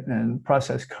food and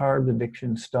processed carb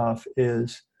addiction stuff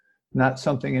is not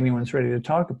something anyone's ready to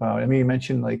talk about. I mean, you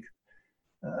mentioned like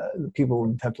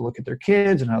people have to look at their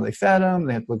kids and how they fed them.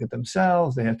 They have to look at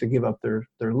themselves. They have to give up their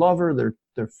lover,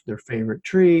 their favorite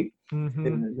treat.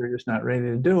 And they're just not ready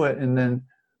to do it. And then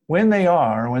when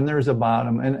there's a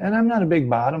bottom, and I'm not a big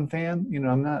bottom fan,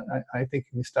 I think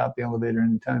you can stop the elevator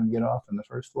anytime and get off on the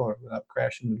first floor without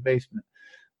crashing to the basement.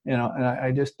 And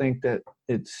I just think that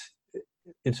it's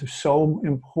so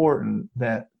important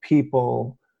that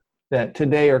people that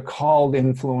today are called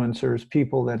influencers,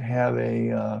 people that have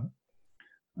a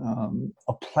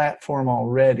platform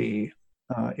already,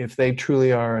 if they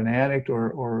truly are an addict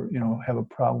or have a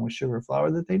problem with sugar or flour,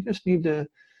 that they just need to,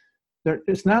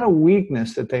 it's not a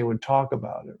weakness that they would talk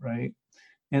about it, right?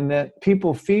 And that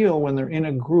people feel when they're in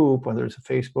a group, whether it's a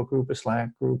Facebook group, a Slack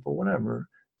group, or whatever,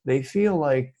 they feel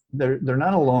like they're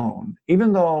not alone,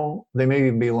 even though they may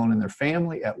even be alone in their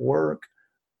family, at work,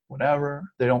 whatever.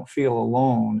 They don't feel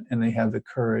alone, and they have the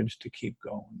courage to keep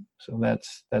going. So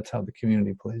that's how the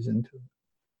community plays into it.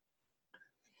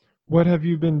 What have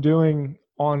you been doing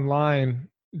online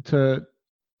to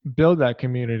build that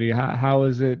community? How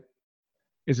is it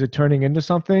turning into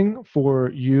something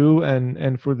for you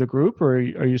and for the group, or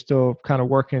are you still kind of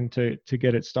working to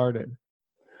get it started?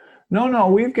 No,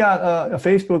 we've got a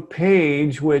Facebook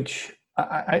page, which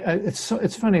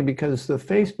it's funny because the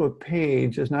Facebook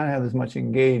page does not have as much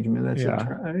engagement.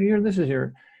 This is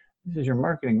your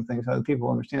marketing thing, so that people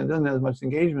understand. It doesn't have as much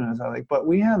engagement as I like, but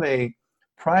we have a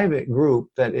private group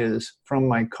that is from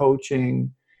my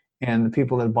coaching and the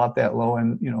people that bought that low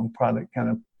end, product, kind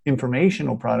of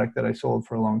informational product that I sold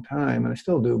for a long time, and I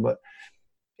still do, but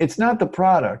it's not the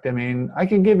product. I mean, I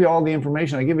can give you all the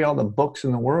information. I give you all the books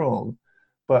in the world,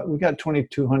 but we got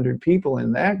 2,200 people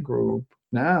in that group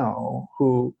now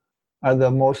who are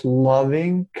the most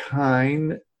loving,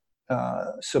 kind,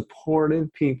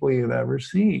 supportive people you've ever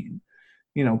seen.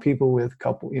 People with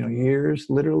years,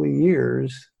 literally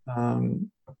years,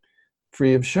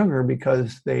 free of sugar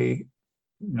because they,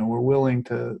 were willing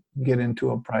to get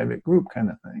into a private group kind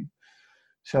of thing.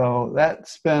 So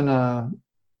that's been an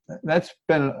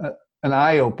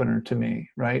eye opener to me,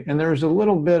 right? And there's a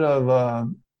little bit of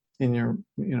in your,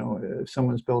 if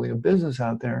someone's building a business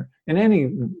out there in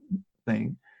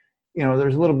anything,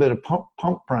 there's a little bit of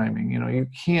pump priming. You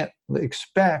can't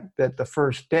expect that the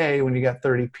first day when you got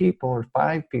 30 people or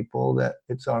 5 people that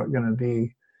it's all going to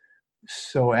be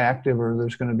so active or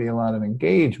there's going to be a lot of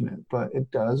engagement, but it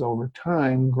does over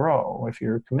time grow if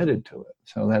you're committed to it.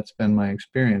 So that's been my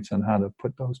experience on how to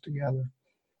put those together.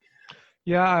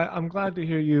 Yeah, I'm glad to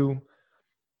hear you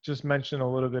just mention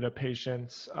a little bit of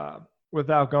patience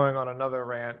without going on another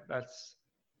rant. That's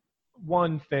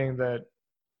one thing that,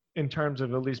 in terms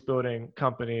of at least building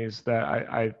companies, that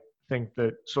I think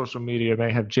that social media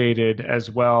may have jaded as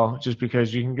well, just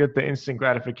because you can get the instant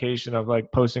gratification of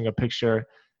like posting a picture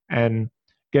and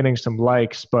getting some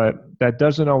likes, but that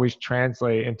doesn't always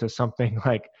translate into something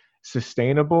like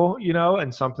sustainable,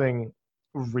 and something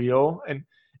real. And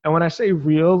when I say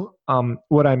real,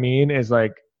 what I mean is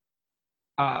like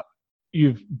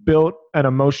you've built an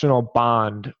emotional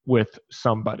bond with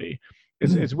somebody.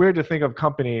 It's weird to think of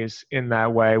companies in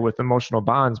that way with emotional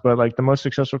bonds, but like the most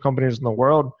successful companies in the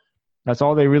world, that's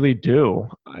all they really do.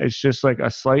 It's just like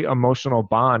a slight emotional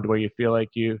bond where you feel like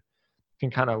you can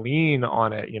kind of lean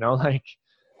on it, like,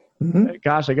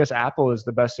 gosh, I guess Apple is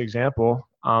the best example.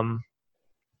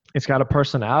 it's got a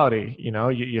personality,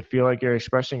 you feel like you're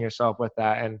expressing yourself with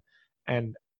that.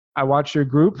 And I watch your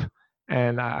group,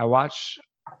 and I watch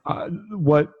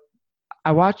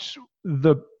I watch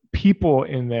the people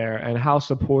in there and how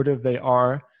supportive they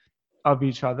are of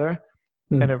each other.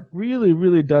 Mm. And it really,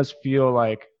 really does feel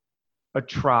like a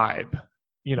tribe.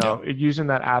 Using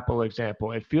that Apple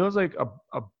example, it feels like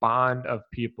a bond of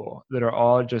people that are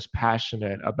all just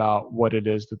passionate about what it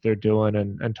is that they're doing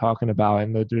and talking about,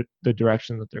 and the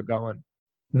direction that they're going.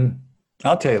 Mm.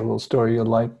 I'll tell you a little story you'll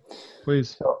like.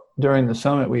 Please. So during the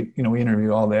summit, we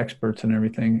interview all the experts and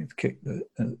everything.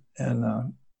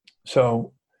 And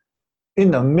so in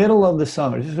the middle of the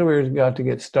summit, just as we were about to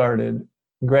get started,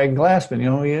 Greg Glassman, you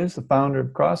know who he is, the founder of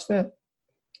CrossFit?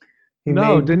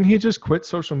 Didn't he just quit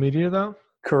social media though?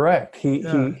 Correct.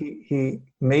 He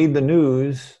made the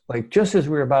news like just as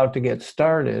we were about to get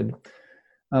started.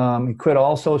 He quit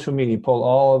all social media,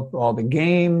 pulled all the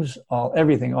games,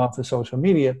 everything off of social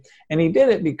media, and he did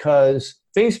it because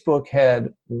Facebook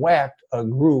had whacked a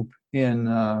group in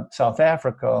South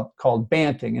Africa called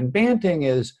Banting, and Banting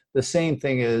is the same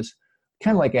thing as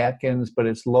kind of like Atkins, but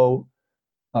it's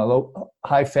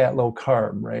high fat, low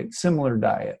carb, right? Similar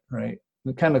diet, right?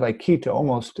 Kind of like keto,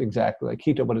 almost exactly like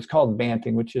keto, but it's called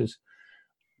Banting, which is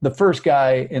the first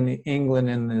guy in England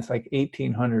in this like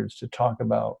 1800s to talk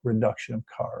about reduction of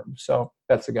carbs. So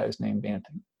that's the guy's name,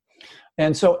 Banting.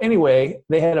 And so anyway,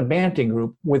 they had a Banting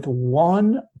group with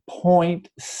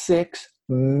 1.6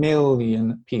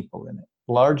 million people in it.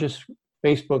 Largest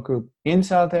Facebook group in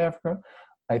South Africa.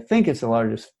 I think it's the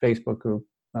largest Facebook group.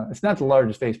 It's not the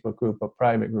largest Facebook group, but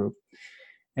private group.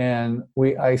 And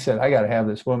I said, I got to have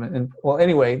this woman. And well,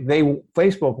 anyway,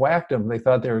 Facebook whacked them. They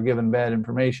thought they were giving bad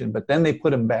information, but then they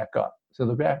put them back up. So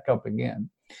they're back up again.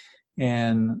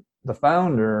 And the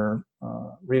founder,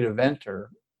 Rita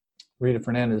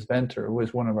Fernandez Venter,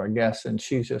 was one of our guests, and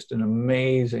she's just an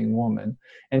amazing woman.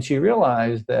 And she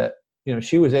realized that,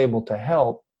 she was able to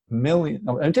help millions.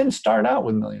 It didn't start out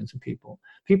with millions of people.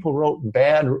 People wrote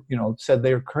bad, said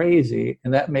they were crazy,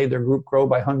 and that made their group grow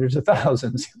by hundreds of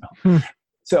thousands.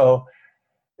 So,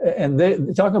 and they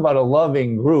talk about a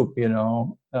loving group,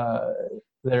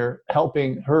 they're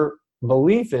helping. Her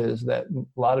belief is that a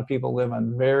lot of people live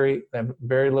on very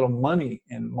little money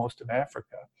in most of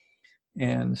Africa.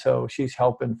 And so she's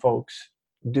helping folks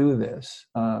do this.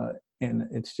 And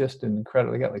it's just an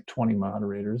incredible, they got like 20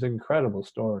 moderators, an incredible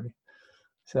story.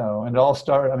 So, and it all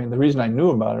started, the reason I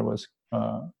knew about it was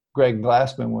Greg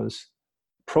Glassman was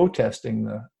protesting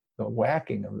the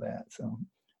whacking of that. So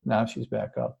now she's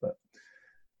back up. But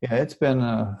yeah,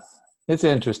 it's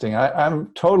interesting. I'm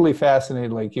totally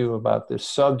fascinated like you about this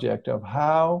subject of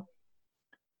how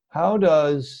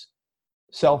does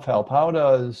self-help, how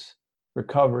does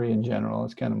recovery in general,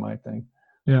 it's kind of my thing,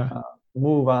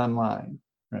 move online,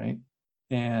 right?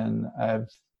 And I've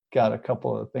got a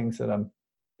couple of things that I'm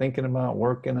thinking about,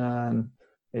 working on.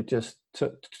 It just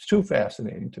it's too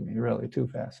fascinating to me, really too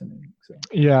fascinating. So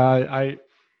yeah,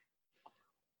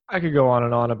 I could go on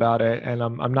and on about it, and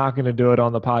I'm not going to do it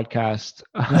on the podcast.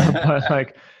 But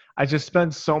like, I just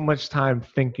spend so much time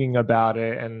thinking about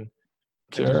it and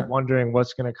just wondering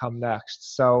what's going to come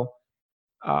next. So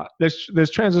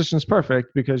this transition is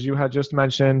perfect because you had just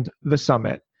mentioned the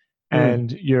summit,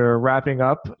 and you're wrapping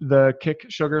up the Kick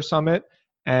Sugar Summit.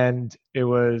 And we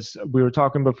were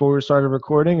talking before we started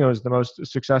recording, it was the most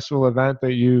successful event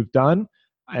that you've done.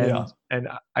 And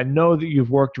I know that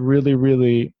you've worked really,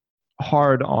 really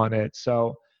hard on it.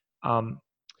 So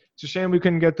it's a shame we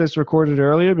couldn't get this recorded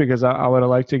earlier because I would have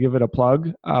liked to give it a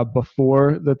plug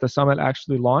before the summit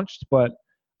actually launched. But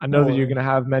I know that you're going to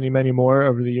have many, many more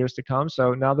over the years to come.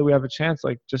 So now that we have a chance,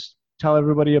 like, just tell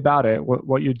everybody about it,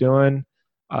 what you're doing,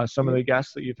 some of the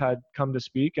guests that you've had come to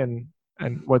speak, and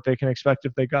what they can expect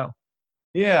if they go.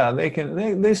 Yeah, they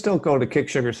still go to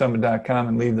kicksugarsummit.com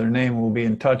and leave their name. We'll be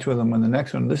in touch with them on the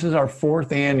next one. This is our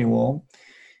 4th annual,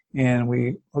 and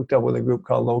we hooked up with a group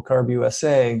called Low Carb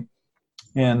USA,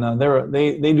 and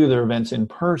they do their events in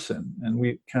person, and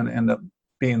we kind of end up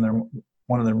being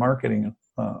one of their marketing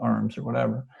arms or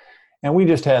whatever. And we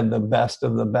just had the best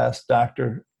of the best.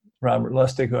 Dr. Robert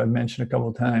Lustig, who I've mentioned a couple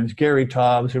of times, Gary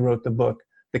Taubes, who wrote the book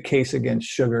The Case Against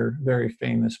Sugar, very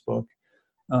famous book.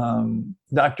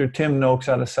 Dr. Tim Noakes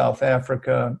out of South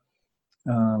Africa,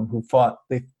 who fought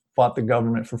the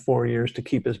government for 4 years to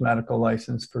keep his medical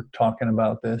license for talking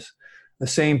about this. The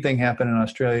same thing happened in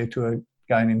Australia to a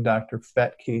guy named Dr.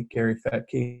 Fetke, Gary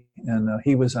Fetke, and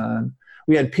he was on.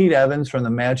 We had Pete Evans from The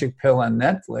Magic Pill on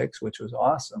Netflix, which was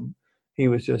awesome. He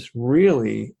was just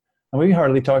really, and we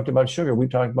hardly talked about sugar. We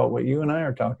talked about what you and I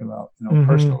are talking about,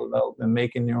 personal development,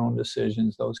 making your own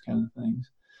decisions, those kind of things.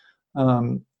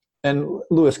 and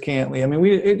Lewis Cantley. I mean,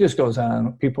 it just goes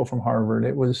on. People from Harvard.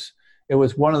 It was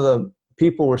one of the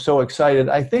people were so excited.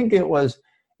 I think it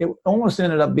almost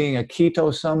ended up being a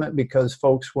keto summit because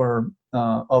folks were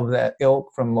of that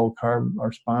ilk from Low Carb,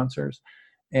 our sponsors,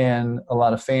 and a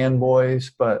lot of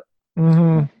fanboys. But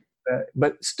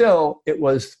still, it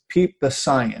was the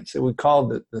science. We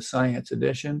called it the science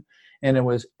edition, and it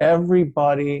was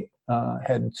everybody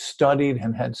had studied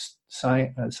and had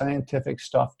scientific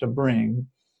stuff to bring.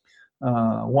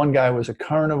 One guy was a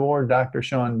carnivore, Dr.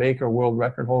 Sean Baker, world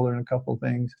record holder in a couple of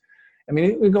things. I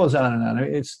mean, it goes on and on.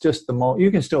 It's just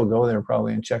you can still go there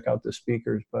probably and check out the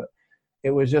speakers, but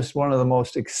it was just one of the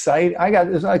most exciting.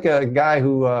 It's like a guy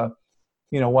who,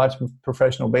 watched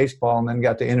professional baseball and then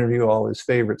got to interview all his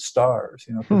favorite stars,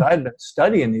 because I'd been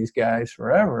studying these guys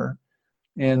forever.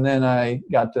 And then I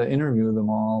got to interview them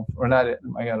all, or not,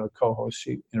 I got a co-host,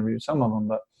 she interviewed some of them,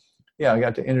 but yeah, I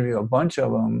got to interview a bunch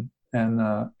of them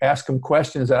and ask them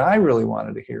questions that I really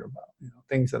wanted to hear about,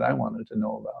 things that I wanted to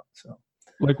know about. So,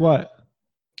 like what?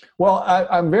 Well,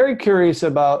 I'm very curious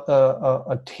about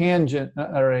a tangent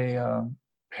or a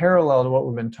parallel to what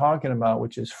we've been talking about,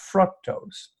 which is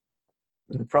fructose.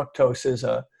 And fructose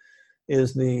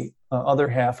is the other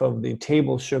half of the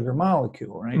table sugar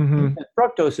molecule, right? And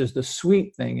fructose is the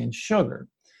sweet thing in sugar,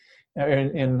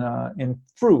 in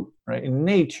fruit, right? In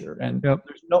nature, and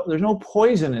there's no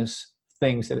poisonous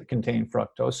things that contain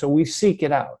fructose, so we seek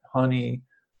it out, honey,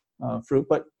 fruit.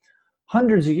 But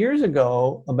hundreds of years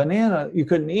ago, a banana you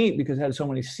couldn't eat because it had so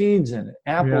many seeds in it.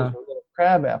 Apples were little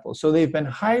crab apples, so they've been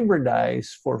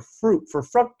hybridized for fruit, for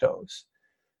fructose.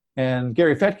 And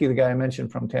Gary Fettke, the guy I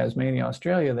mentioned from Tasmania,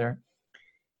 Australia, there,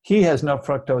 he has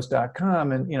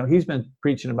nutfructose.com, and he's been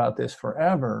preaching about this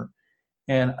forever.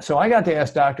 And so I got to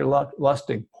ask Dr.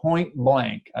 Lustig point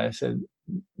blank. I said,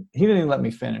 he didn't even let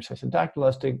me finish. I said, Dr.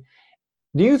 Lustig,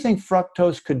 do you think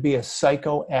fructose could be a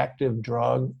psychoactive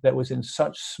drug that was in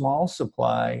such small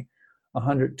supply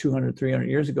 100, 200, 300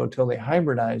 years ago till they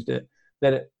hybridized it,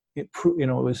 that it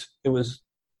was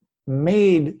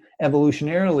made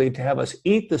evolutionarily to have us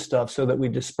eat the stuff so that we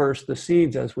dispersed the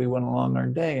seeds as we went along our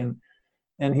day?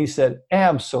 And he said,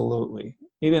 absolutely.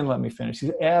 He didn't let me finish. He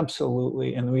said,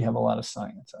 absolutely. And we have a lot of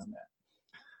science on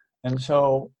that. And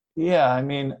so, yeah, I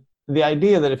mean, the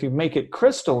idea that if you make it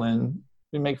crystalline,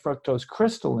 you make fructose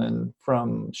crystalline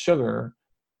from sugar,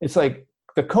 it's like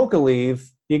the coca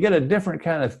leaf, you get a different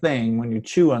kind of thing when you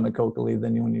chew on the coca leaf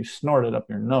than when you snort it up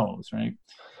your nose, right?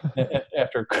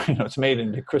 After it's made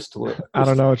into crystal. I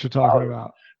don't know what you're talking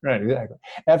about. Right, exactly.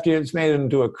 After it's made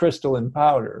into a crystalline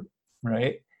powder,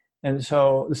 right? And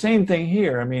so the same thing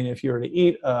here. I mean, if you were to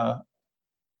eat an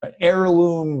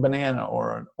heirloom banana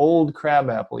or an old crab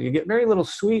apple, you get very little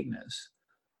sweetness.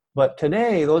 But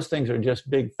today, those things are just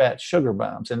big fat sugar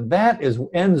bombs. And that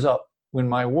ends up, in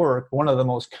my work, one of the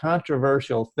most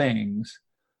controversial things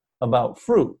about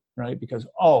fruit, right? Because,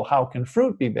 how can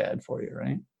fruit be bad for you,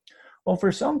 right? Well,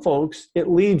 for some folks, it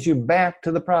leads you back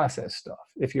to the processed stuff.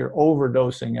 If you're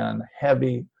overdosing on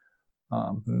heavy,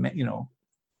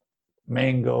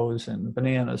 mangoes and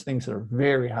bananas, things that are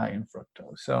very high in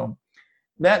fructose. So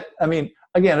that, I mean,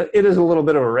 again, it is a little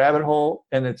bit of a rabbit hole,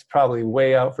 and it's probably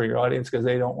way out for your audience because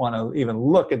they don't want to even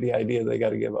look at the idea they got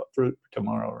to give up fruit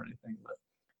tomorrow or anything. But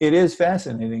it is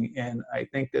fascinating, and I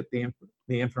think that the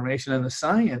information and the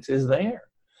science is there,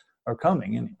 or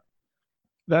coming anyway.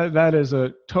 That is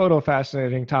a total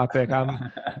fascinating topic.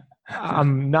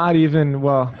 I'm not even,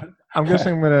 I'm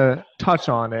guessing I'm going to touch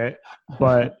on it,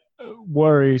 but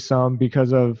worry some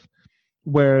because of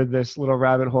where this little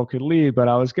rabbit hole could lead. But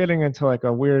I was getting into like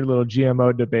a weird little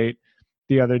GMO debate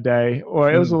the other day,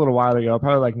 or it was a little while ago,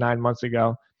 probably like 9 months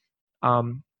ago.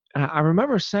 And I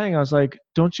remember saying, I was like,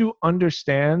 don't you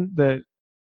understand that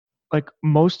like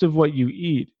most of what you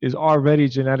eat is already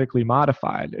genetically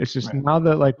modified? It's just now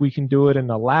that like we can do it in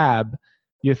the lab,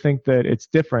 you think that it's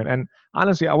different. And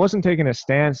honestly, I wasn't taking a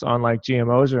stance on like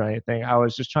GMOs or anything. I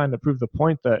was just trying to prove the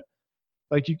point that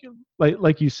like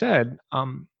you said,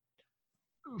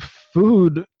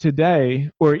 food today,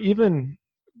 or even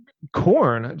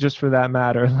corn, just for that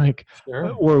matter,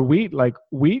 or wheat,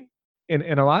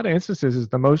 in a lot of instances is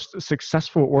the most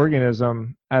successful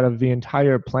organism out of the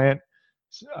entire plant.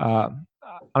 I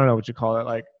don't know what you call it,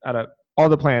 like out of all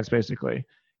the plants, basically,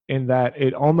 in that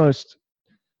it almost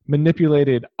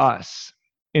manipulated us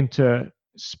into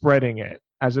spreading it,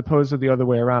 as opposed to the other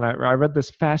way around. I read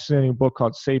this fascinating book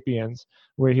called Sapiens,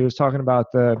 where he was talking about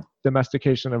the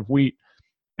domestication of wheat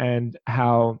and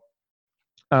how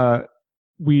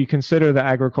we consider the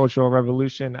agricultural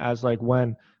revolution as like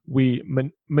when we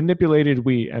manipulated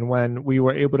wheat. And when we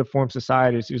were able to form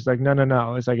societies, he was like,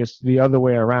 no. It's like, it's the other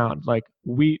way around. Like,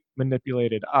 wheat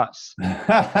manipulated us.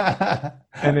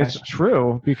 And it's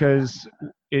true, because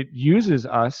it uses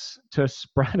us to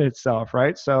spread itself,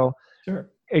 right? So Sure.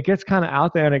 it gets kind of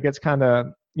out there, and it gets kind of,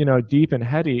 deep and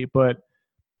heady, but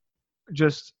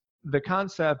just the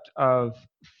concept of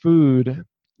food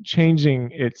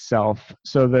changing itself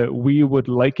so that we would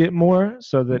like it more,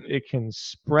 so that it can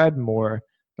spread more.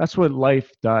 That's what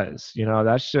life does.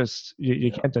 That's just,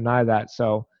 you can't deny that.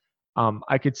 So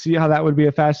I could see how that would be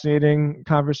a fascinating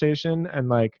conversation. And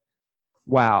like,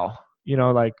 wow,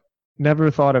 like,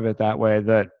 never thought of it that way,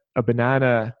 that a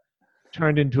banana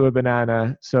turned into a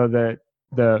banana so that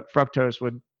the fructose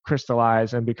would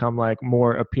crystallize and become like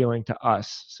more appealing to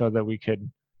us so that we could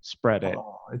spread it.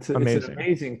 It's an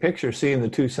amazing picture, seeing the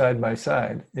two side by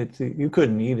side. You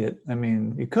couldn't eat it. I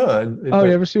mean, you could. You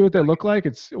ever see what they look like?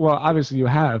 Well, obviously you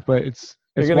have, but it's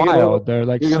wild. They're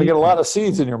like, you're going to get a lot of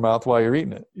seeds in your mouth while you're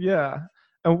eating it. Yeah.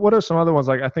 And what are some other ones?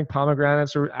 Like, I think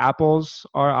pomegranates or apples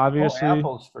are obviously.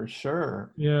 Apples for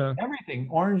sure. Yeah. Everything,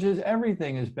 oranges,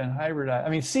 everything has been hybridized. I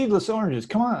mean, seedless oranges.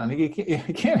 Come on, you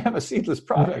can't have a seedless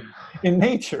product in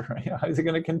nature. How is it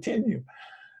going to continue?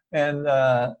 And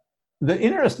the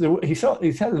interest, he's got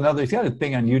a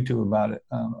thing on YouTube about it,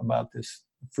 about this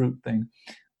fruit thing.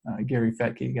 Gary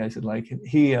Fettke, you guys would like it.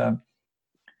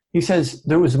 He says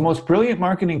there was the most brilliant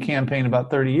marketing campaign about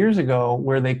 30 years ago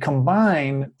where they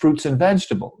combine fruits and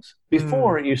vegetables.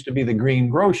 Before, it used to be the green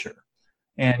grocer,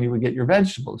 and you would get your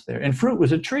vegetables there. And fruit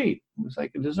was a treat. It was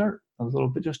like a dessert, a little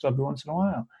bit, just every once in a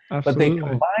while. Absolutely. But they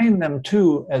combined them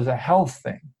too as a health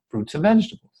thing, fruits and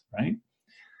vegetables, right?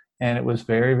 And it was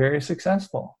very, very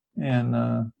successful.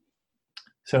 And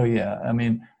so, yeah, I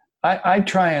mean, I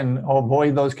try and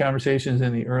avoid those conversations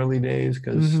in the early days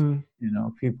because,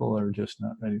 people are just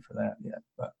not ready for that yet.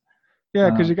 But yeah,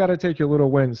 because you got to take your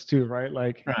little wins too, right?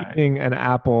 Like eating an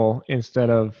apple instead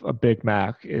of a Big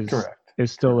Mac is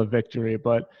still a victory.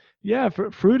 But yeah,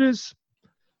 fruit is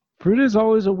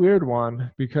always a weird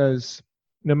one, because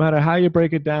no matter how you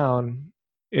break it down,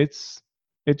 it's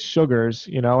sugars,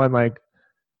 and like,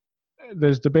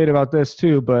 there's debate about this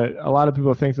too, but a lot of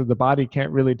people think that the body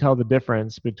can't really tell the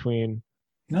difference between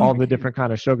all the different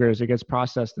kind of sugars. It gets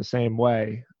processed the same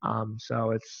way.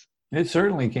 So it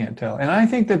certainly can't tell. And I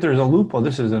think that there's a loophole.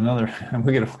 This is another, I don't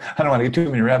want to get too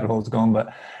many rabbit holes going,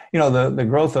 but the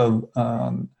growth of,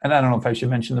 and I don't know if I should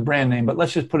mention the brand name, but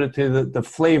let's just put it to the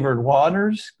flavored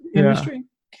waters industry.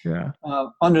 Yeah.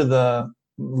 Under the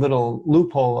little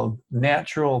loophole of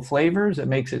natural flavors that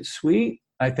makes it sweet,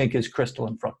 I think is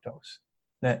crystalline fructose.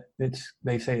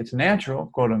 They say it's natural,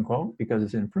 quote unquote, because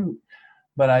it's in fruit,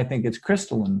 but I think it's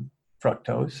crystalline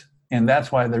fructose, and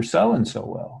that's why they're selling so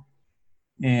well.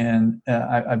 And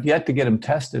I've yet to get them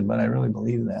tested, but I really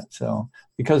believe that. So,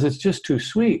 because it's just too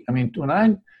sweet. I mean, when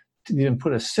I even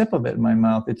put a sip of it in my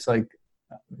mouth, it's like,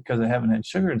 because I haven't had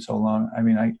sugar in so long, I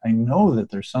mean, I know that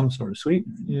there's some sort of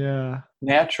sweetener. Yeah.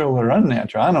 Natural or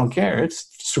unnatural, I don't care. It's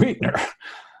sweetener.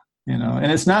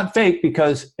 And it's not fake,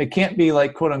 because it can't be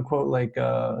like, quote unquote, like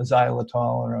a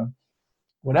xylitol or a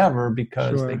whatever,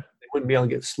 because they wouldn't be able to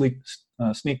get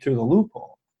sneak through the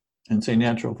loophole and say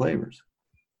natural flavors.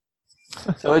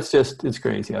 So it's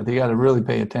crazy. You got to really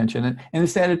pay attention. And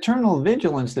it's that eternal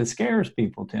vigilance that scares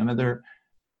people, Tim.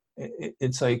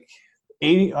 It's like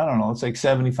 80, I don't know, it's like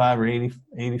 75 or 80,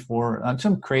 84, on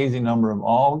some crazy number of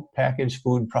all packaged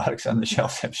food products on the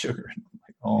shelves have sugar in them.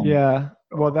 Like, yeah.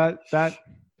 Well,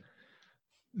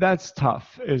 that's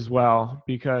tough as well,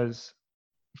 because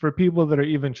for people that are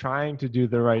even trying to do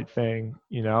the right thing,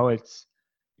 you're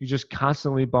just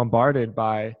constantly bombarded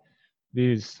by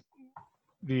these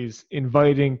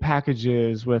inviting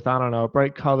packages with, I don't know,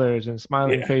 bright colors and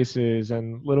smiling faces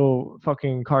and little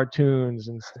fucking cartoons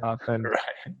and stuff. And,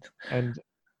 and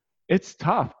it's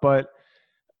tough, but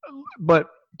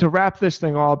to wrap this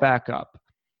thing all back up,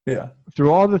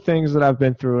 through all the things that I've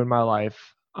been through in my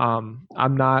life, I'm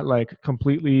not like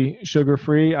completely sugar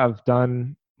free. I've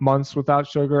done months without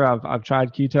sugar. I've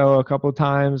tried keto a couple of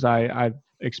times. I've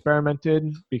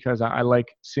experimented because I like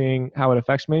seeing how it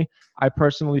affects me. I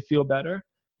personally feel better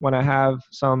when I have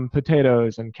some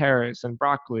potatoes and carrots and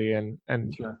broccoli and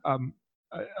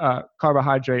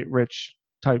carbohydrate rich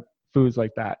type foods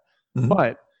like that.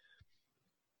 Mm-hmm.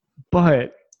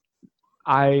 But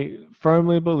I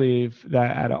firmly believe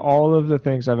that out of all of the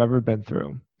things I've ever been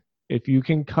through, if you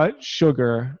can cut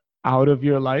sugar out of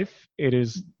your life, it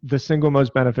is the single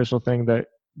most beneficial thing that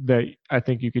I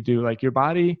think you could do. Like, your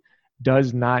body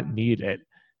does not need it.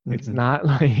 Mm-hmm.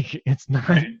 It's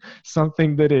not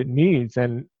something that it needs.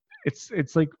 And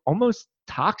it's like almost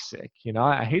toxic, you know.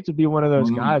 I hate to be one of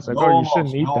those guys like, you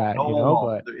shouldn't eat that, you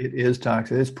know, but it is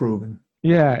toxic. It's proven.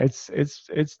 Yeah, it's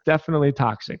definitely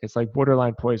toxic. It's like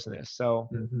borderline poisonous. So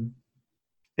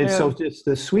it's it's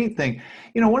the sweet thing.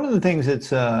 You know, one of the things that's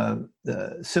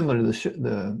similar to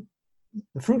the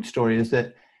fruit story is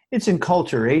that it's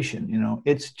enculturation. You know,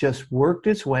 it's just worked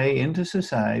its way into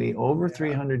society over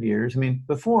 300 years. I mean,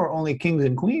 before only kings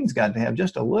and queens got to have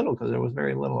just a little because there was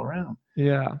very little around.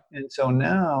 Yeah. And so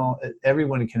now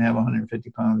everyone can have 150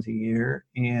 pounds a year.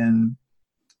 And,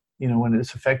 you know, when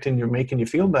it's affecting you, making you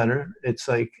feel better, it's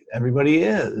like everybody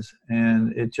is.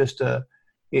 And it just,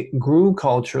 it grew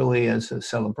culturally as a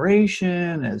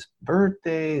celebration, as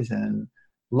birthdays and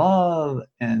love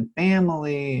and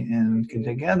family and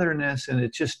togetherness. And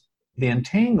it's just, the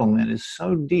entanglement is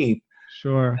so deep.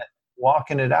 Sure. That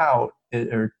walking it out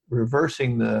or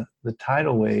reversing the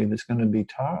tidal wave is going to be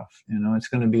tough. You know, it's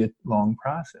going to be a long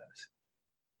process.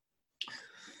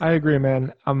 I agree,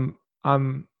 man.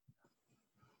 I'm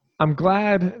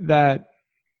glad that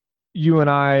you and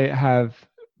I have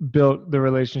built the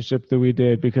relationship that we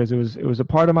did, because it was a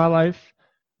part of my life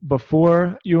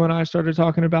before you and I started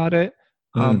talking about it.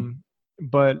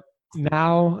 But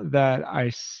now that I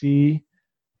see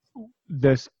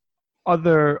this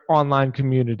other online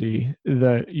community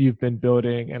that you've been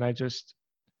building, and it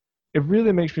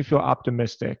really makes me feel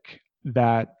optimistic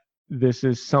that this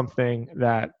is something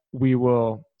that we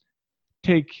will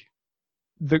take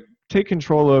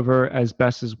control over as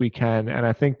best as we can. And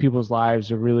I think people's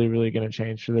lives are really, really going to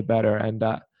change for the better. And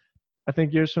I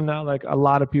think years from now, like, a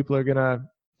lot of people are going to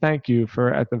thank you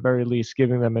for, at the very least,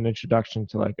 giving them an introduction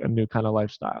to like a new kind of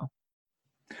lifestyle.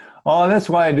 Oh, that's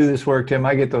why I do this work, Tim.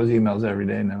 I get those emails every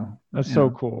day now. That's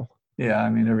so cool. Yeah, I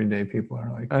mean, every day people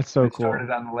are like, that's so cool. I started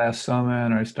on the last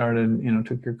summit, or I started, you know,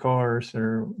 took your course,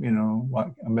 or, you know,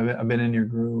 I've been in your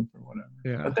group or whatever.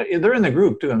 Yeah. But they're in the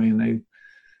group too. I mean, a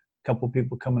couple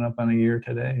people coming up on a year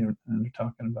today, and they're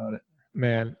talking about it.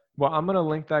 Man, well, I'm going to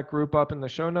link that group up in the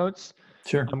show notes.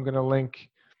 Sure. I'm going to link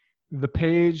the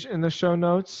page in the show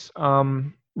notes.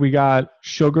 We got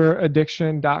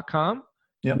sugaraddiction.com.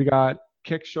 Yep. We got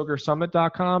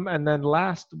kicksugarsummit.com. And then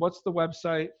last, what's the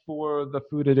website for the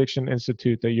Food Addiction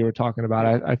Institute that you were talking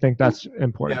about? I think that's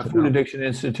important. Yeah,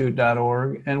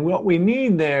 foodaddictioninstitute.org. And what we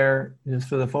need there is,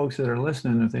 for the folks that are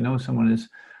listening, if they know someone, is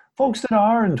folks that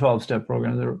are in 12-step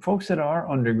programs, or folks that are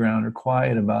underground or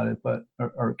quiet about it, but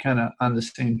are kind of on the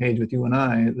same page with you and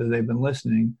I, that they've been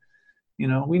listening. You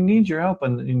know, we need your help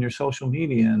in your social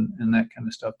media and that kind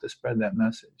of stuff to spread that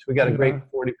message. We got a great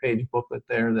 40-page booklet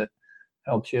there that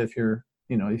helps you if you're,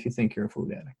 you know, if you think you're a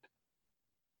food addict.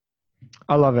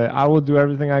 I love it. I will do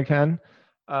everything I can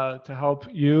to help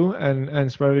you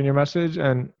and spreading your message.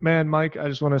 And man, Mike, I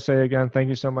just want to say again, thank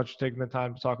you so much for taking the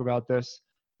time to talk about this.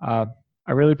 I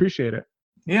really appreciate it.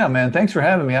 Yeah, man. Thanks for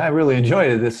having me. I really enjoyed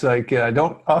it. It's like, I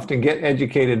don't often get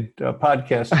educated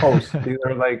podcast hosts. These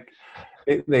are like,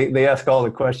 they ask all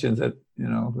the questions that, you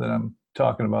know, that I'm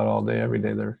talking about all day, every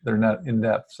day. They're not in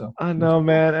depth. So I know,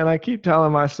 man. And I keep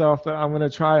telling myself that I'm going to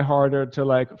try harder to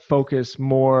like focus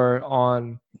more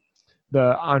on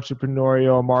the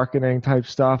entrepreneurial marketing type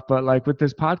stuff. But like with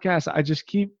this podcast,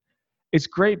 it's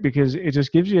great because it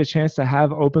just gives you a chance to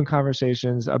have open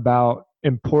conversations about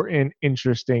important,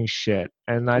 interesting shit.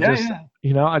 And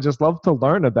you know, I just love to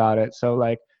learn about it. So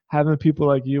like having people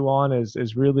like you on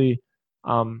is really,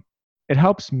 it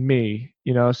helps me,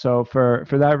 you know. So for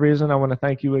that reason, I want to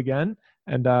thank you again,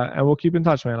 and we'll keep in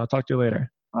touch, man. I'll talk to you later.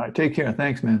 All right. Take care.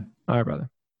 Thanks, man. All right, brother.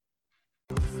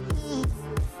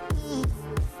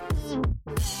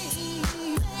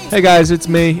 Hey guys, it's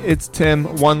me. It's Tim.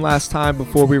 One last time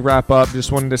before we wrap up,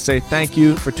 just wanted to say thank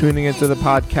you for tuning into the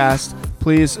podcast.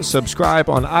 Please subscribe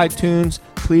on iTunes.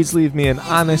 Please leave me an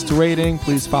honest rating.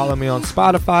 Please follow me on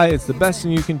Spotify. It's the best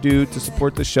thing you can do to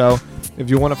support the show. If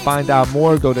you want to find out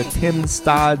more, go to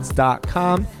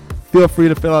timstodds.com. Feel free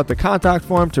to fill out the contact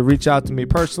form to reach out to me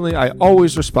personally. I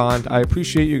always respond. I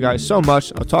appreciate you guys so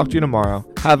much. I'll talk to you tomorrow.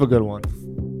 Have a good one.